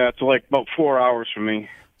 right. Yeah, it's like about 4 hours from me.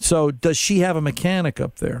 So does she have a mechanic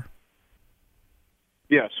up there?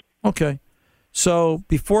 Yes. Okay. So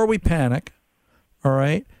before we panic, all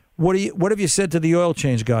right, What have you said to the oil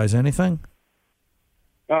change guys? Anything?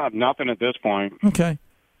 Nothing at this point. Okay.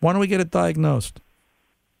 Why don't we get it diagnosed?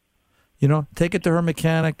 Take it to her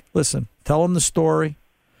mechanic. Listen, tell him the story.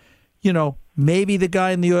 Maybe the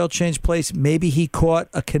guy in the oil change place, maybe he caught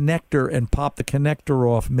a connector and popped the connector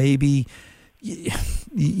off. Maybe,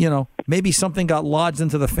 maybe something got lodged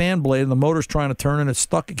into the fan blade and the motor's trying to turn and it's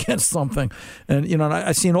stuck against something. And,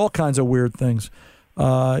 I've seen all kinds of weird things.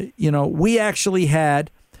 We actually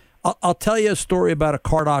had, I'll tell you a story about a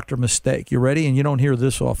car doctor mistake. You ready? And you don't hear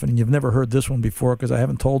this often, and you've never heard this one before because I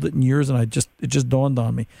haven't told it in years, and it just dawned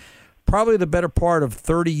on me. Probably the better part of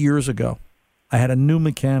 30 years ago, I had a new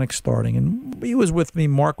mechanic starting, and he was with me.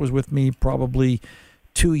 Mark was with me probably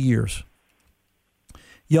 2 years.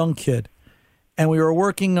 Young kid. And we were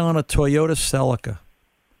working on a Toyota Celica,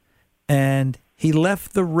 and he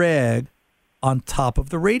left the rag on top of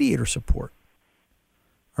the radiator support.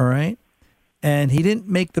 All right? And he didn't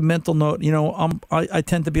make the mental note. I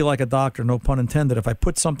tend to be like a doctor, no pun intended. If I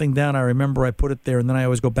put something down, I remember I put it there, and then I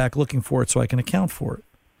always go back looking for it so I can account for it.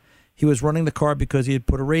 He was running the car because he had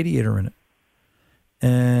put a radiator in it.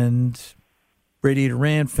 And radiator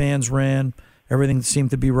ran, fans ran, everything seemed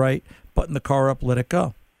to be right. Button the car up, let it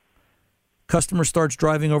go. Customer starts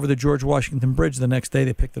driving over the George Washington Bridge the next day.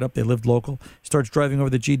 They picked it up. They lived local. Starts driving over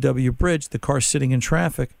the GW Bridge. The car's sitting in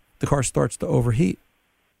traffic. The car starts to overheat.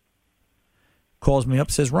 Calls me up,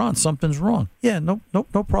 says, Ron, something's wrong. Yeah, no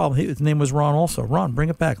problem. His name was Ron also. Ron, bring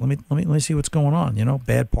it back. Let me see what's going on.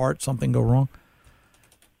 Bad part, something go wrong.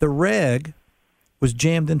 The rag was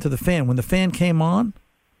jammed into the fan. When the fan came on,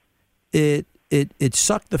 it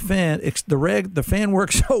sucked the fan. The fan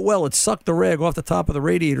worked so well, it sucked the rag off the top of the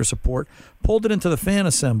radiator support, pulled it into the fan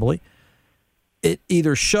assembly. It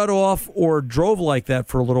either shut off or drove like that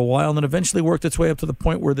for a little while, and then eventually worked its way up to the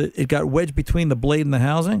point where it got wedged between the blade and the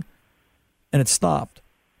housing, and it stopped.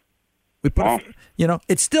 We put,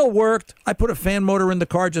 it still worked. I put a fan motor in the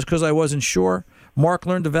car just because I wasn't sure. Mark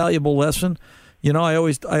learned a valuable lesson. I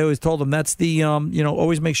always told him that's the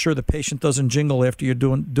always make sure the patient doesn't jingle after you're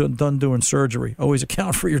done doing surgery. Always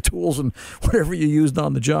account for your tools and whatever you used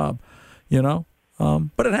on the job.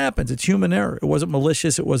 But it happens. It's human error. It wasn't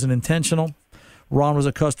malicious. It wasn't intentional. Ron was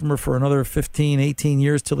a customer for another 15, 18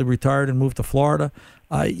 years till he retired and moved to Florida.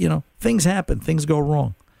 Things happen. Things go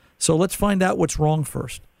wrong. So let's find out what's wrong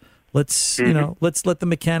first. Let's let the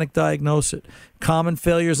mechanic diagnose it. Common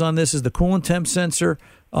failures on this is the coolant temp sensor.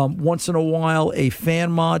 Once in a while, a fan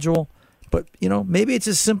module. But, maybe it's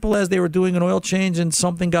as simple as they were doing an oil change and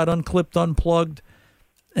something got unclipped, unplugged,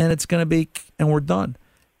 and it's going to be, and we're done.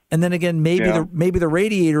 And then again, maybe the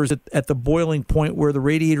radiator is at the boiling point where the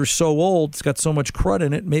radiator's so old, it's got so much crud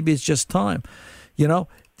in it, maybe it's just time.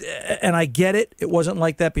 And I get it. It wasn't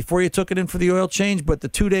like that before you took it in for the oil change, but the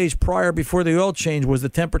 2 days prior before the oil change was the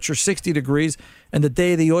temperature 60 degrees, and the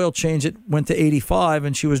day of the oil change it went to 85,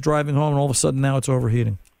 and she was driving home, and all of a sudden now it's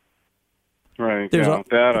overheating. Right.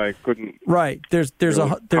 That I couldn't. Right. There's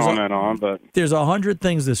comment on, but there's 100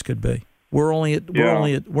 things this could be. We're only at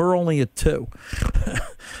 2.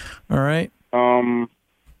 All right.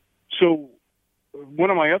 So one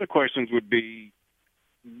of my other questions would be,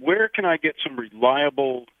 where can I get some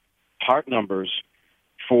reliable part numbers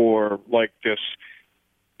for like this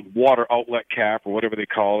water outlet cap or whatever they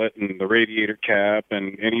call it, and the radiator cap,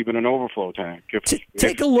 and even an overflow tank?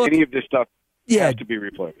 Take a look. Any of this stuff has to be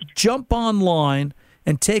replaced. Jump online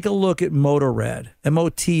and take a look at Motorrad,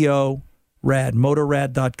 M-O-T-O, Rad,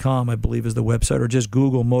 Motorrad.com, I believe is the website, or just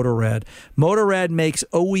Google Motorrad. Motorrad makes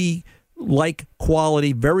OE-like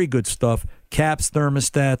quality, very good stuff, caps,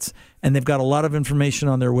 thermostats, and they've got a lot of information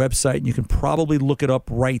on their website, and you can probably look it up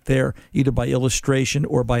right there, either by illustration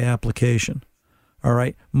or by application. All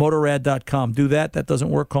right, Motorrad.com. Do that. That doesn't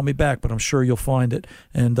work, call me back, but I'm sure you'll find it.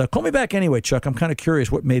 And call me back anyway, Chuck. I'm kind of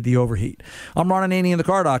curious what made the overheat. I'm Ron Ananian, the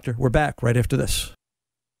Car Doctor. We're back right after this.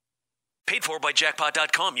 Paid for by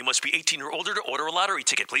Jackpot.com. You must be 18 or older to order a lottery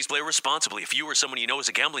ticket. Please play responsibly. If you or someone you know has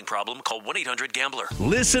a gambling problem, call 1-800-GAMBLER.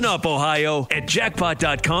 Listen up, Ohio. At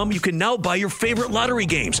Jackpot.com, you can now buy your favorite lottery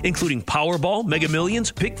games, including Powerball, Mega Millions,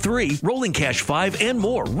 Pick 3, Rolling Cash 5, and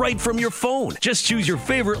more, right from your phone. Just choose your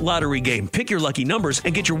favorite lottery game, pick your lucky numbers,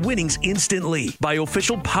 and get your winnings instantly. Buy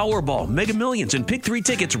official Powerball, Mega Millions, and Pick 3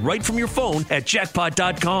 tickets right from your phone at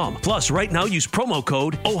Jackpot.com. Plus, right now, use promo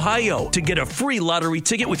code OHIO to get a free lottery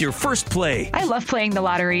ticket with your first play play. I love playing the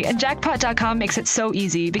lottery, and Jackpot.com makes it so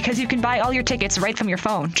easy because you can buy all your tickets right from your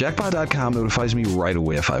phone. Jackpot.com notifies me right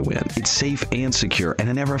away if I win. It's safe and secure,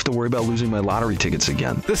 and I never have to worry about losing my lottery tickets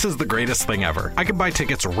again. This is the greatest thing ever. I can buy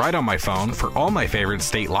tickets right on my phone for all my favorite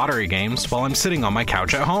state lottery games while I'm sitting on my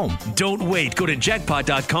couch at home. Don't wait. Go to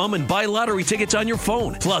Jackpot.com and buy lottery tickets on your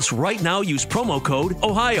phone. Plus, right now, use promo code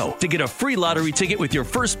OHIO to get a free lottery ticket with your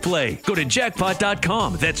first play. Go to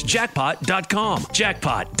Jackpot.com. That's Jackpot.com.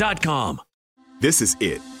 Jackpot.com. This is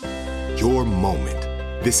it. Your moment.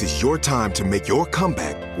 This is your time to make your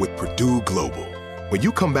comeback with Purdue Global. When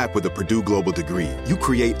you come back with a Purdue Global degree, you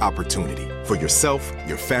create opportunity for yourself,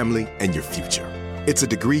 your family, and your future. It's a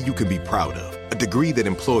degree you can be proud of, a degree that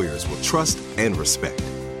employers will trust and respect.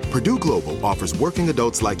 Purdue Global offers working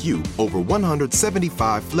adults like you over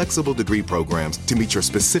 175 flexible degree programs to meet your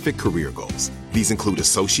specific career goals. These include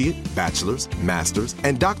associate, bachelor's, master's,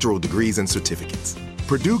 and doctoral degrees and certificates.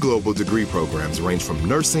 Purdue Global degree programs range from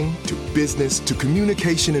nursing to business to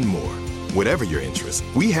communication and more. Whatever your interest,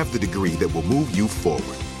 we have the degree that will move you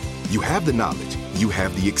forward. You have the knowledge, you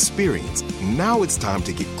have the experience. Now it's time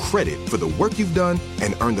to get credit for the work you've done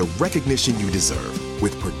and earn the recognition you deserve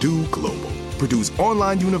with Purdue Global, Purdue's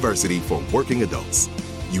online university for working adults.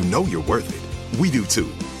 You know you're worth it. We do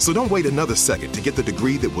too. So don't wait another second to get the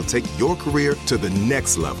degree that will take your career to the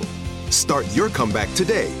next level. Start your comeback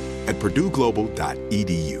today at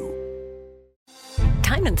purdueglobal.edu.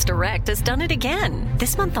 Diamonds Direct has done it again.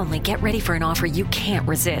 This month only, get ready for an offer you can't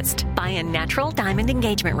resist. Buy a natural diamond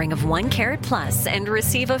engagement ring of 1 carat plus and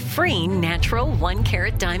receive a free natural 1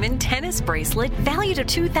 carat diamond tennis bracelet valued at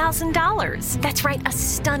 $2,000. That's right, a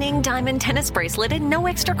stunning diamond tennis bracelet at no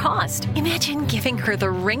extra cost. Imagine giving her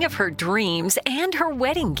the ring of her dreams and her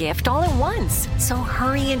wedding gift all at once. So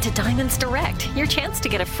hurry into Diamonds Direct. Your chance to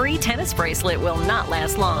get a free tennis bracelet will not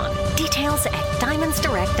last long. Details at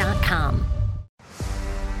diamondsdirect.com.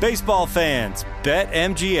 Baseball fans,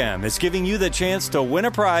 BetMGM is giving you the chance to win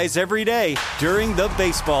a prize every day during the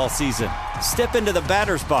baseball season. Step into the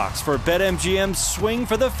batter's box for BetMGM's Swing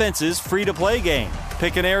for the Fences free-to-play game.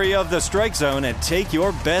 Pick an area of the strike zone and take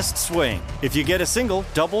your best swing. If you get a single,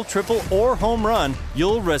 double, triple, or home run,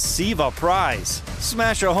 you'll receive a prize.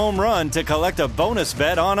 Smash a home run to collect a bonus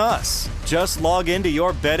bet on us. Just log into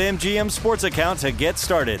your BetMGM sports account to get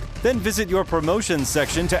started. Then visit your promotions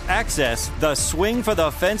section to access the Swing for the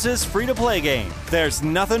Fences free-to-play game. There's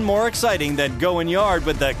nothing more exciting than going yard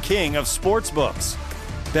with the king of sportsbooks.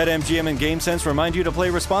 BetMGM and GameSense remind you to play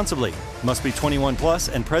responsibly. Must be 21 plus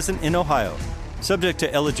and present in Ohio. Subject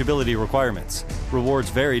to eligibility requirements. Rewards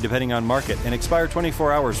vary depending on market and expire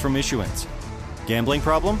 24 hours from issuance. Gambling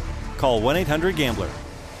problem? Call 1-800-GAMBLER.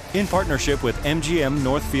 In partnership with MGM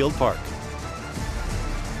Northfield Park.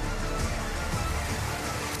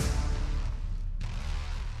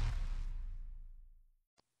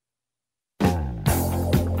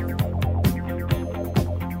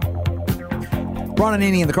 Ron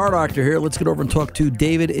Ananian, the Car Doctor here. Let's get over and talk to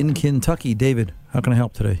David in Kentucky. David, how can I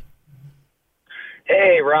help today?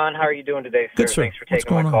 Hey, Ron. How are you doing today, sir? Good, sir. Thanks for What's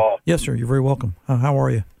taking going my on? call. Yes, sir. You're very welcome. How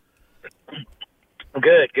are you?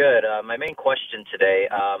 Good, good. My main question today,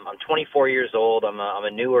 I'm 24 years old. I'm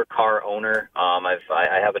a newer car owner.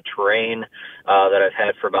 I have a Terrain that I've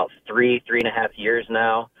had for about three and a half years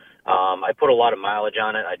now. I put a lot of mileage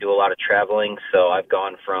on it. I do a lot of traveling, so I've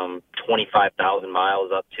gone from 25,000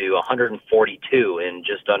 miles up to 142 in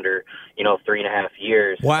just under, 3.5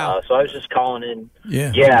 years. Wow. So I was just calling in.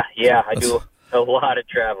 Yeah. I do a lot of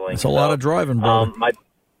traveling. It's a lot of driving, brother.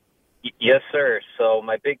 Yes, sir. So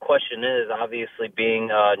my big question is, obviously, being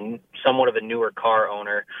somewhat of a newer car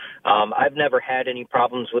owner, I've never had any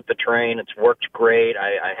problems with the Terrain. It's worked great.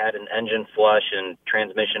 I had an engine flush and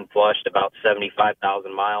transmission flushed about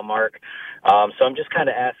 75,000 mile mark. So I'm just kind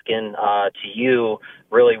of asking to you,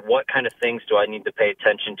 really, what kind of things do I need to pay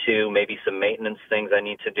attention to? Maybe some maintenance things I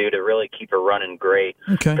need to do to really keep her running great.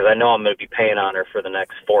 Okay. Because I know I'm going to be paying on her for the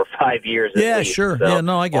next 4 or 5 years. Yeah, at least. sure. So Yeah,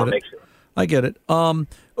 no, I get it. I get it.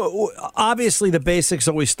 Obviously, the basics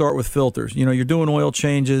always start with filters. You're doing oil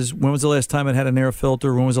changes. When was the last time it had an air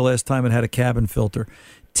filter? When was the last time it had a cabin filter?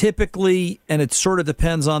 Typically, and it sort of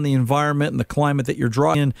depends on the environment and the climate that you're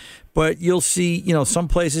driving in, but you'll see, some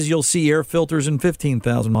places you'll see air filters in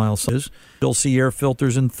 15,000 miles. You'll see air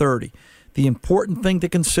filters in 30. The important thing to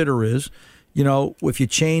consider is, if you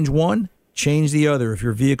change one, change the other. If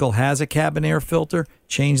your vehicle has a cabin air filter,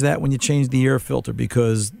 change that when you change the air filter,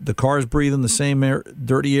 because the car's breathing the same air,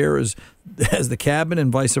 dirty air as the cabin, and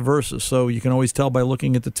vice versa. So you can always tell by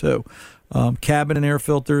looking at the two. Cabin and air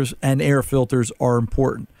filters are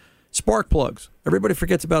important. Spark plugs. Everybody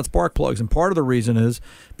forgets about spark plugs, and part of the reason is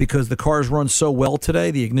because the cars run so well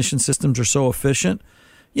today. The ignition systems are so efficient.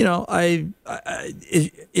 You know, you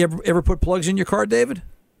ever put plugs in your car, David?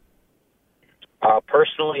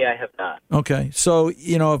 Personally, I have not. Okay, so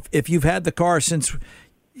you know if you've had the car since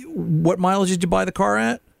what mileage did you buy the car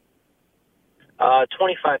at?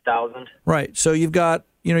 25,000. Right. So you've got,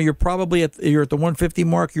 you know, you're at the 150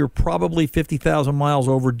 mark. You're probably 50,000 miles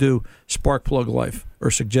overdue spark plug life or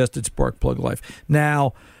suggested spark plug life.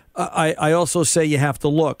 Now, I also say you have to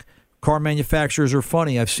look. Car manufacturers are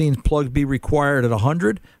funny. I've seen plugs be required at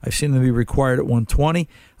 100. I've seen them be required at 120.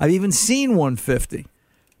 I've even seen 150.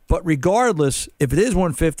 But regardless, if it is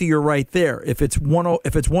 150, you're right there. If it's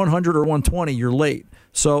 100 or 120, you're late.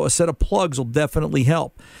 So a set of plugs will definitely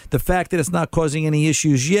help. The fact that it's not causing any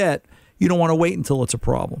issues yet, you don't want to wait until it's a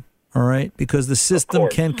problem, all right? Because the system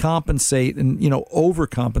can compensate and, you know,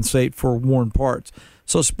 overcompensate for worn parts.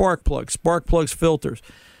 So spark plugs, filters.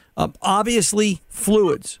 Obviously,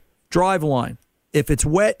 fluids, driveline. If it's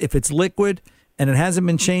wet, if it's liquid, and it hasn't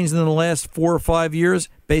been changed in the last 4 or 5 years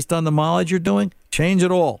based on the mileage you're doing, change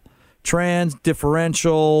it all. Trans,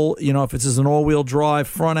 differential, you know, if it's an all-wheel drive,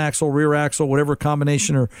 front axle, rear axle, whatever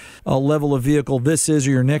combination or level of vehicle this is or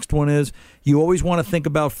your next one is, you always want to think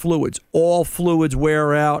about fluids. All fluids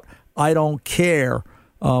wear out. I don't care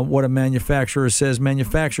what a manufacturer says.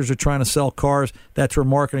 Manufacturers are trying to sell cars. That's where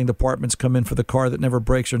marketing departments come in for the car that never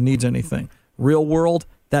breaks or needs anything. Real world,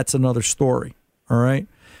 that's another story, all right?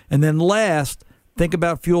 And then last, think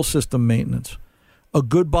about fuel system maintenance. A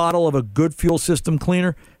good bottle of a good fuel system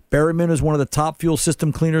cleaner. Berryman is one of the top fuel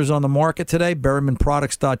system cleaners on the market today,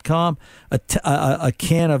 BerrymanProducts.com. A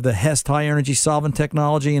can of the Hest high energy solvent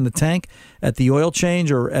technology in the tank at the oil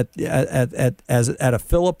change or at a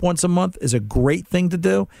fill-up once a month is a great thing to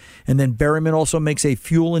do. And then Berryman also makes a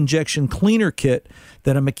fuel injection cleaner kit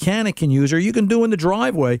that a mechanic can use or you can do in the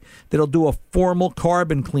driveway that'll do a formal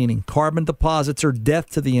carbon cleaning. Carbon deposits are death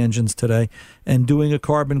to the engines today. And doing a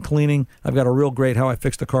carbon cleaning, I've got a real great how I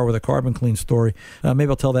fixed a car with a carbon clean story. Maybe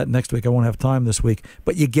I'll tell that next week. I won't have time this week.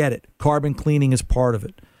 But you get it. Carbon cleaning is part of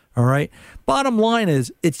it. All right? Bottom line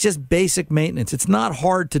is, it's just basic maintenance. It's not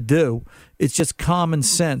hard to do. It's just common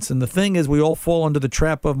sense. And the thing is, we all fall under the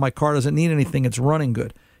trap of my car doesn't need anything. It's running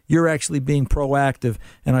good. You're actually being proactive,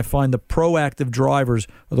 and I find the proactive drivers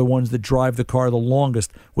are the ones that drive the car the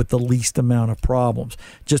longest with the least amount of problems.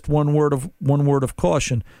 Just one word of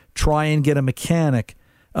caution: try and get a mechanic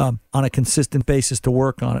on a consistent basis to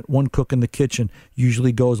work on it. One cook in the kitchen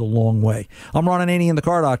usually goes a long way. I'm Ron Ananian, the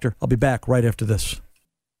Car Doctor. I'll be back right after this.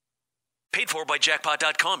 Paid for by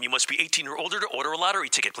Jackpot.com. You must be 18 or older to order a lottery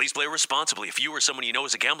ticket. Please play responsibly. If you or someone you know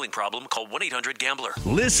has a gambling problem, call 1-800-GAMBLER.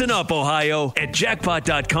 Listen up, Ohio. At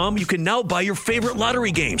Jackpot.com, you can now buy your favorite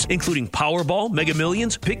lottery games, including Powerball, Mega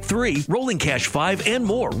Millions, Pick 3, Rolling Cash 5, and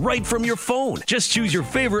more, right from your phone. Just choose your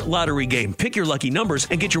favorite lottery game, pick your lucky numbers,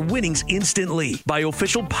 and get your winnings instantly. Buy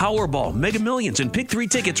official Powerball, Mega Millions, and Pick 3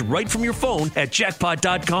 tickets right from your phone at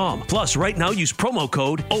Jackpot.com. Plus, right now, use promo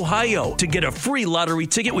code OHIO to get a free lottery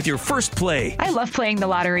ticket with your first play. I love playing the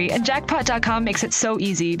lottery, and Jackpot.com makes it so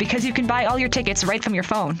easy because you can buy all your tickets right from your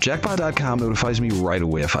phone. Jackpot.com notifies me right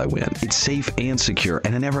away if I win. It's safe and secure,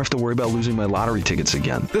 and I never have to worry about losing my lottery tickets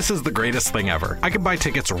again. This is the greatest thing ever. I can buy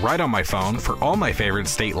tickets right on my phone for all my favorite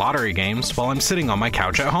state lottery games while I'm sitting on my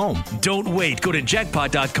couch at home. Don't wait. Go to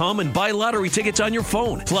Jackpot.com and buy lottery tickets on your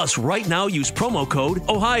phone. Plus, right now, use promo code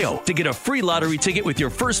OHIO to get a free lottery ticket with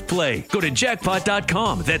your first play. Go to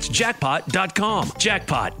Jackpot.com. That's Jackpot.com.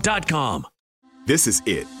 Jackpot.com. This is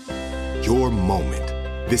it. Your moment.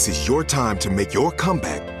 This is your time to make your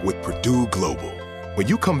comeback with Purdue Global. When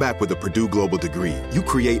you come back with a Purdue Global degree, you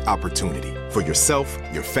create opportunity for yourself,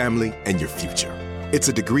 your family, and your future. It's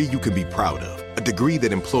a degree you can be proud of, a degree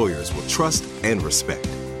that employers will trust and respect.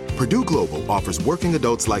 Purdue Global offers working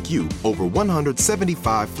adults like you over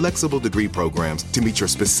 175 flexible degree programs to meet your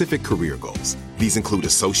specific career goals. These include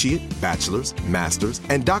associate, bachelor's, master's,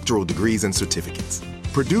 and doctoral degrees and certificates.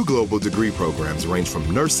 Purdue Global degree programs range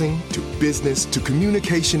from nursing to business to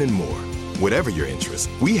communication and more. Whatever your interest,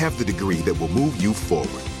 we have the degree that will move you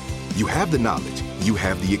forward. You have the knowledge, you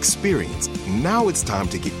have the experience. Now it's time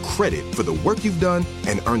to get credit for the work you've done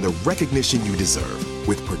and earn the recognition you deserve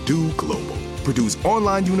with Purdue Global, Purdue's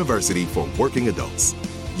online university for working adults.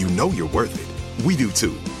 You know you're worth it. We do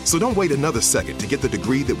too. So don't wait another second to get the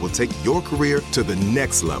degree that will take your career to the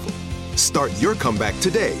next level. Start your comeback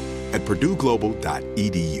today at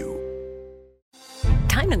PurdueGlobal.edu.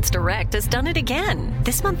 Time Diamonds Direct has done it again.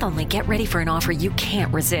 This month only, get ready for an offer you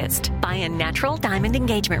can't resist. Buy a natural diamond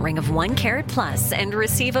engagement ring of 1 carat plus and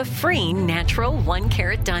receive a free natural 1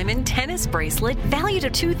 carat diamond tennis bracelet valued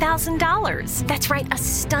at $2,000. That's right, a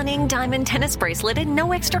stunning diamond tennis bracelet at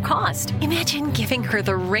no extra cost. Imagine giving her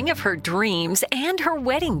the ring of her dreams and her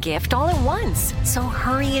wedding gift all at once. So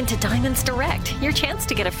hurry into Diamonds Direct. Your chance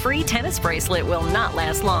to get a free tennis bracelet will not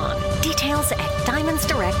last long. Details at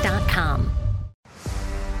diamondsdirect.com.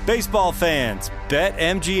 Baseball fans,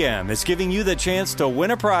 BetMGM is giving you the chance to win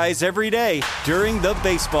a prize every day during the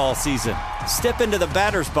baseball season. Step into the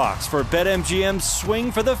batter's box for BetMGM's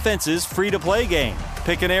Swing for the Fences free-to-play game.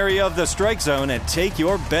 Pick an area of the strike zone and take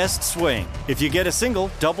your best swing. If you get a single,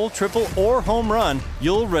 double, triple, or home run,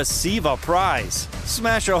 you'll receive a prize.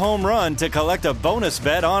 Smash a home run to collect a bonus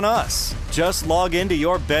bet on us. Just log into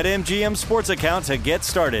your BetMGM sports account to get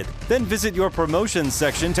started. Then visit your promotions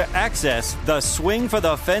section to access the Swing for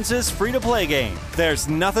the Fences free-to-play game. There's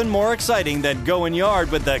nothing more exciting than going yard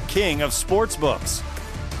with the king of sportsbooks.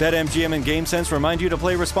 BetMGM and GameSense remind you to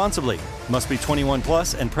play responsibly. Must be 21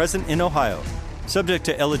 plus and present in Ohio. Subject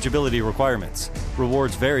to eligibility requirements.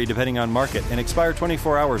 Rewards vary depending on market and expire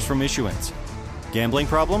 24 hours from issuance. Gambling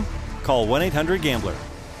problem? Call 1-800-GAMBLER.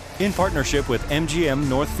 In partnership with MGM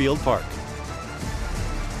Northfield Park.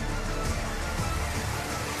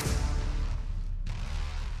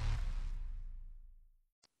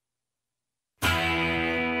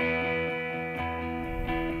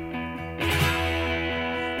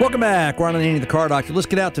 Welcome back. Ron Ananian, the Car Doctor. Let's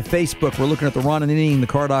get out to Facebook. We're looking at the Ron Ananian, the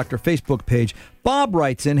Car Doctor Facebook page. Bob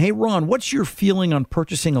writes in, hey, Ron, what's your feeling on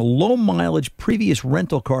purchasing a low-mileage previous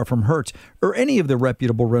rental car from Hertz or any of the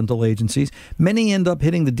reputable rental agencies? Many end up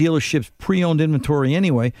hitting the dealership's pre-owned inventory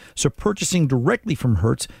anyway, so purchasing directly from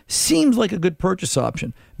Hertz seems like a good purchase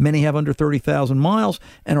option. Many have under 30,000 miles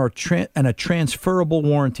and are and a transferable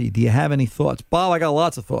warranty. Do you have any thoughts? Bob, I got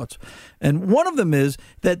lots of thoughts. And one of them is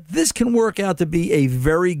that this can work out to be a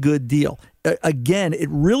very good deal. Again, it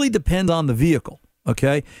really depends on the vehicle.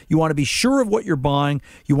 Okay, you want to be sure of what you're buying.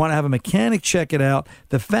 You want to have a mechanic check it out.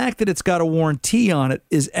 The fact that it's got a warranty on it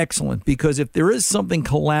is excellent because if there is something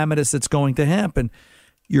calamitous that's going to happen,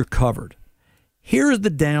 you're covered. Here's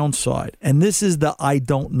the downside, and this is the I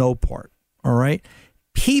don't know part. All right,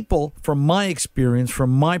 people, from my experience,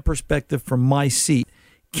 from my perspective, from my seat,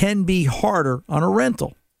 can be harder on a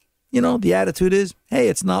rental. You know, the attitude is, hey,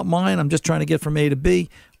 it's not mine. I'm just trying to get from A to B.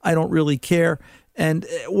 I don't really care. And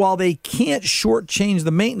while they can't shortchange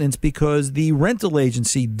the maintenance because the rental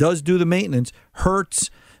agency does do the maintenance, Hertz,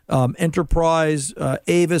 Enterprise,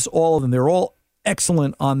 Avis, all of them, they're all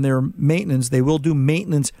excellent on their maintenance. They will do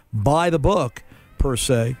maintenance by the book, per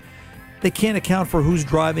se. They can't account for who's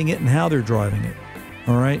driving it and how they're driving it.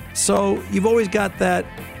 All right? So you've always got that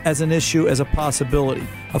as an issue, as a possibility.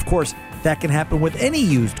 Of course, that can happen with any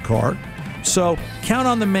used car. So count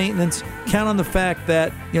on the maintenance, count on the fact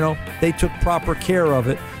that, you know, they took proper care of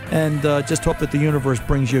it, and just hope that the universe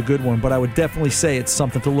brings you a good one. But I would definitely say it's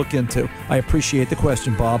something to look into. I appreciate the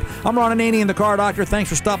question, Bob. I'm Ron Ananian, the Car Doctor. Thanks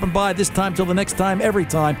for stopping by this time till the next time, every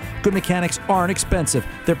time. Good mechanics aren't expensive.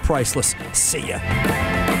 They're priceless. See ya.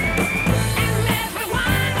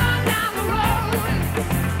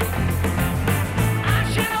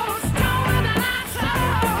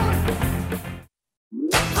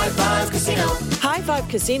 High Five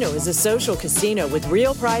Casino is a social casino with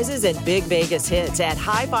real prizes and big Vegas hits at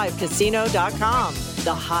highfivecasino.com.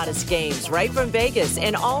 The hottest games right from Vegas,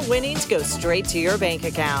 and all winnings go straight to your bank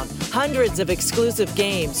account. Hundreds of exclusive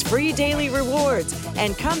games, free daily rewards,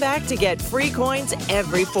 and come back to get free coins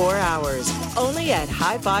every 4 hours. Only at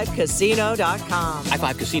highfivecasino.com. High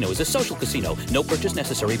Five Casino is a social casino. No purchase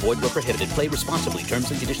necessary. Void where prohibited. Play responsibly. Terms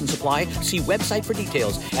and conditions apply. See website for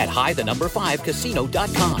details at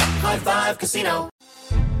high5casino.com. High Five Casino.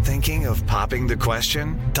 Thinking of popping the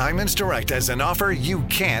question? Diamonds Direct has an offer you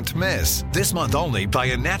can't miss. This month only, buy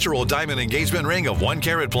a natural diamond engagement ring of 1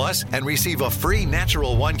 carat plus and receive a free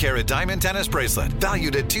natural 1 carat diamond tennis bracelet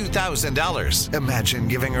valued at $2,000. Imagine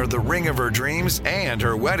giving her the ring of her dreams and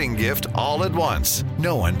her wedding gift all at once.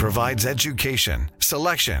 No one provides education,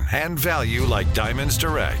 selection, and value like Diamonds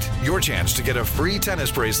Direct. Your chance to get a free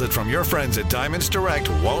tennis bracelet from your friends at Diamonds Direct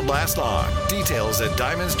won't last long. Details at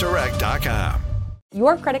diamondsdirect.com.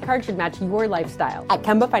 Your credit card should match your lifestyle. At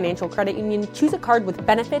Kemba Financial Credit Union, choose a card with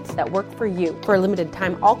benefits that work for you. For a limited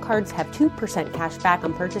time, all cards have 2% cash back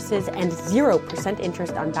on purchases and 0%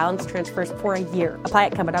 interest on balance transfers for a year. Apply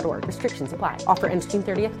at Kemba.org. Restrictions apply. Offer ends June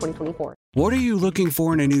 30th, 2024. What are you looking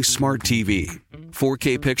for in a new smart TV?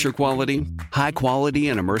 4K picture quality? High quality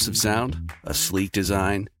and immersive sound? A sleek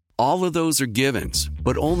design? All of those are givens,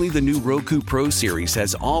 but only the new Roku Pro Series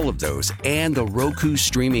has all of those and the Roku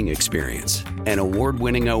streaming experience, an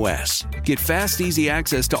award-winning OS. Get fast, easy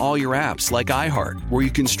access to all your apps like iHeart, where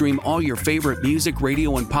you can stream all your favorite music,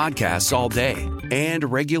 radio, and podcasts all day, and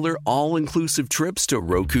regular all-inclusive trips to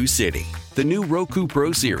Roku City. The new Roku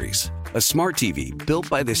Pro Series, a smart TV built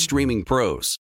by the streaming pros.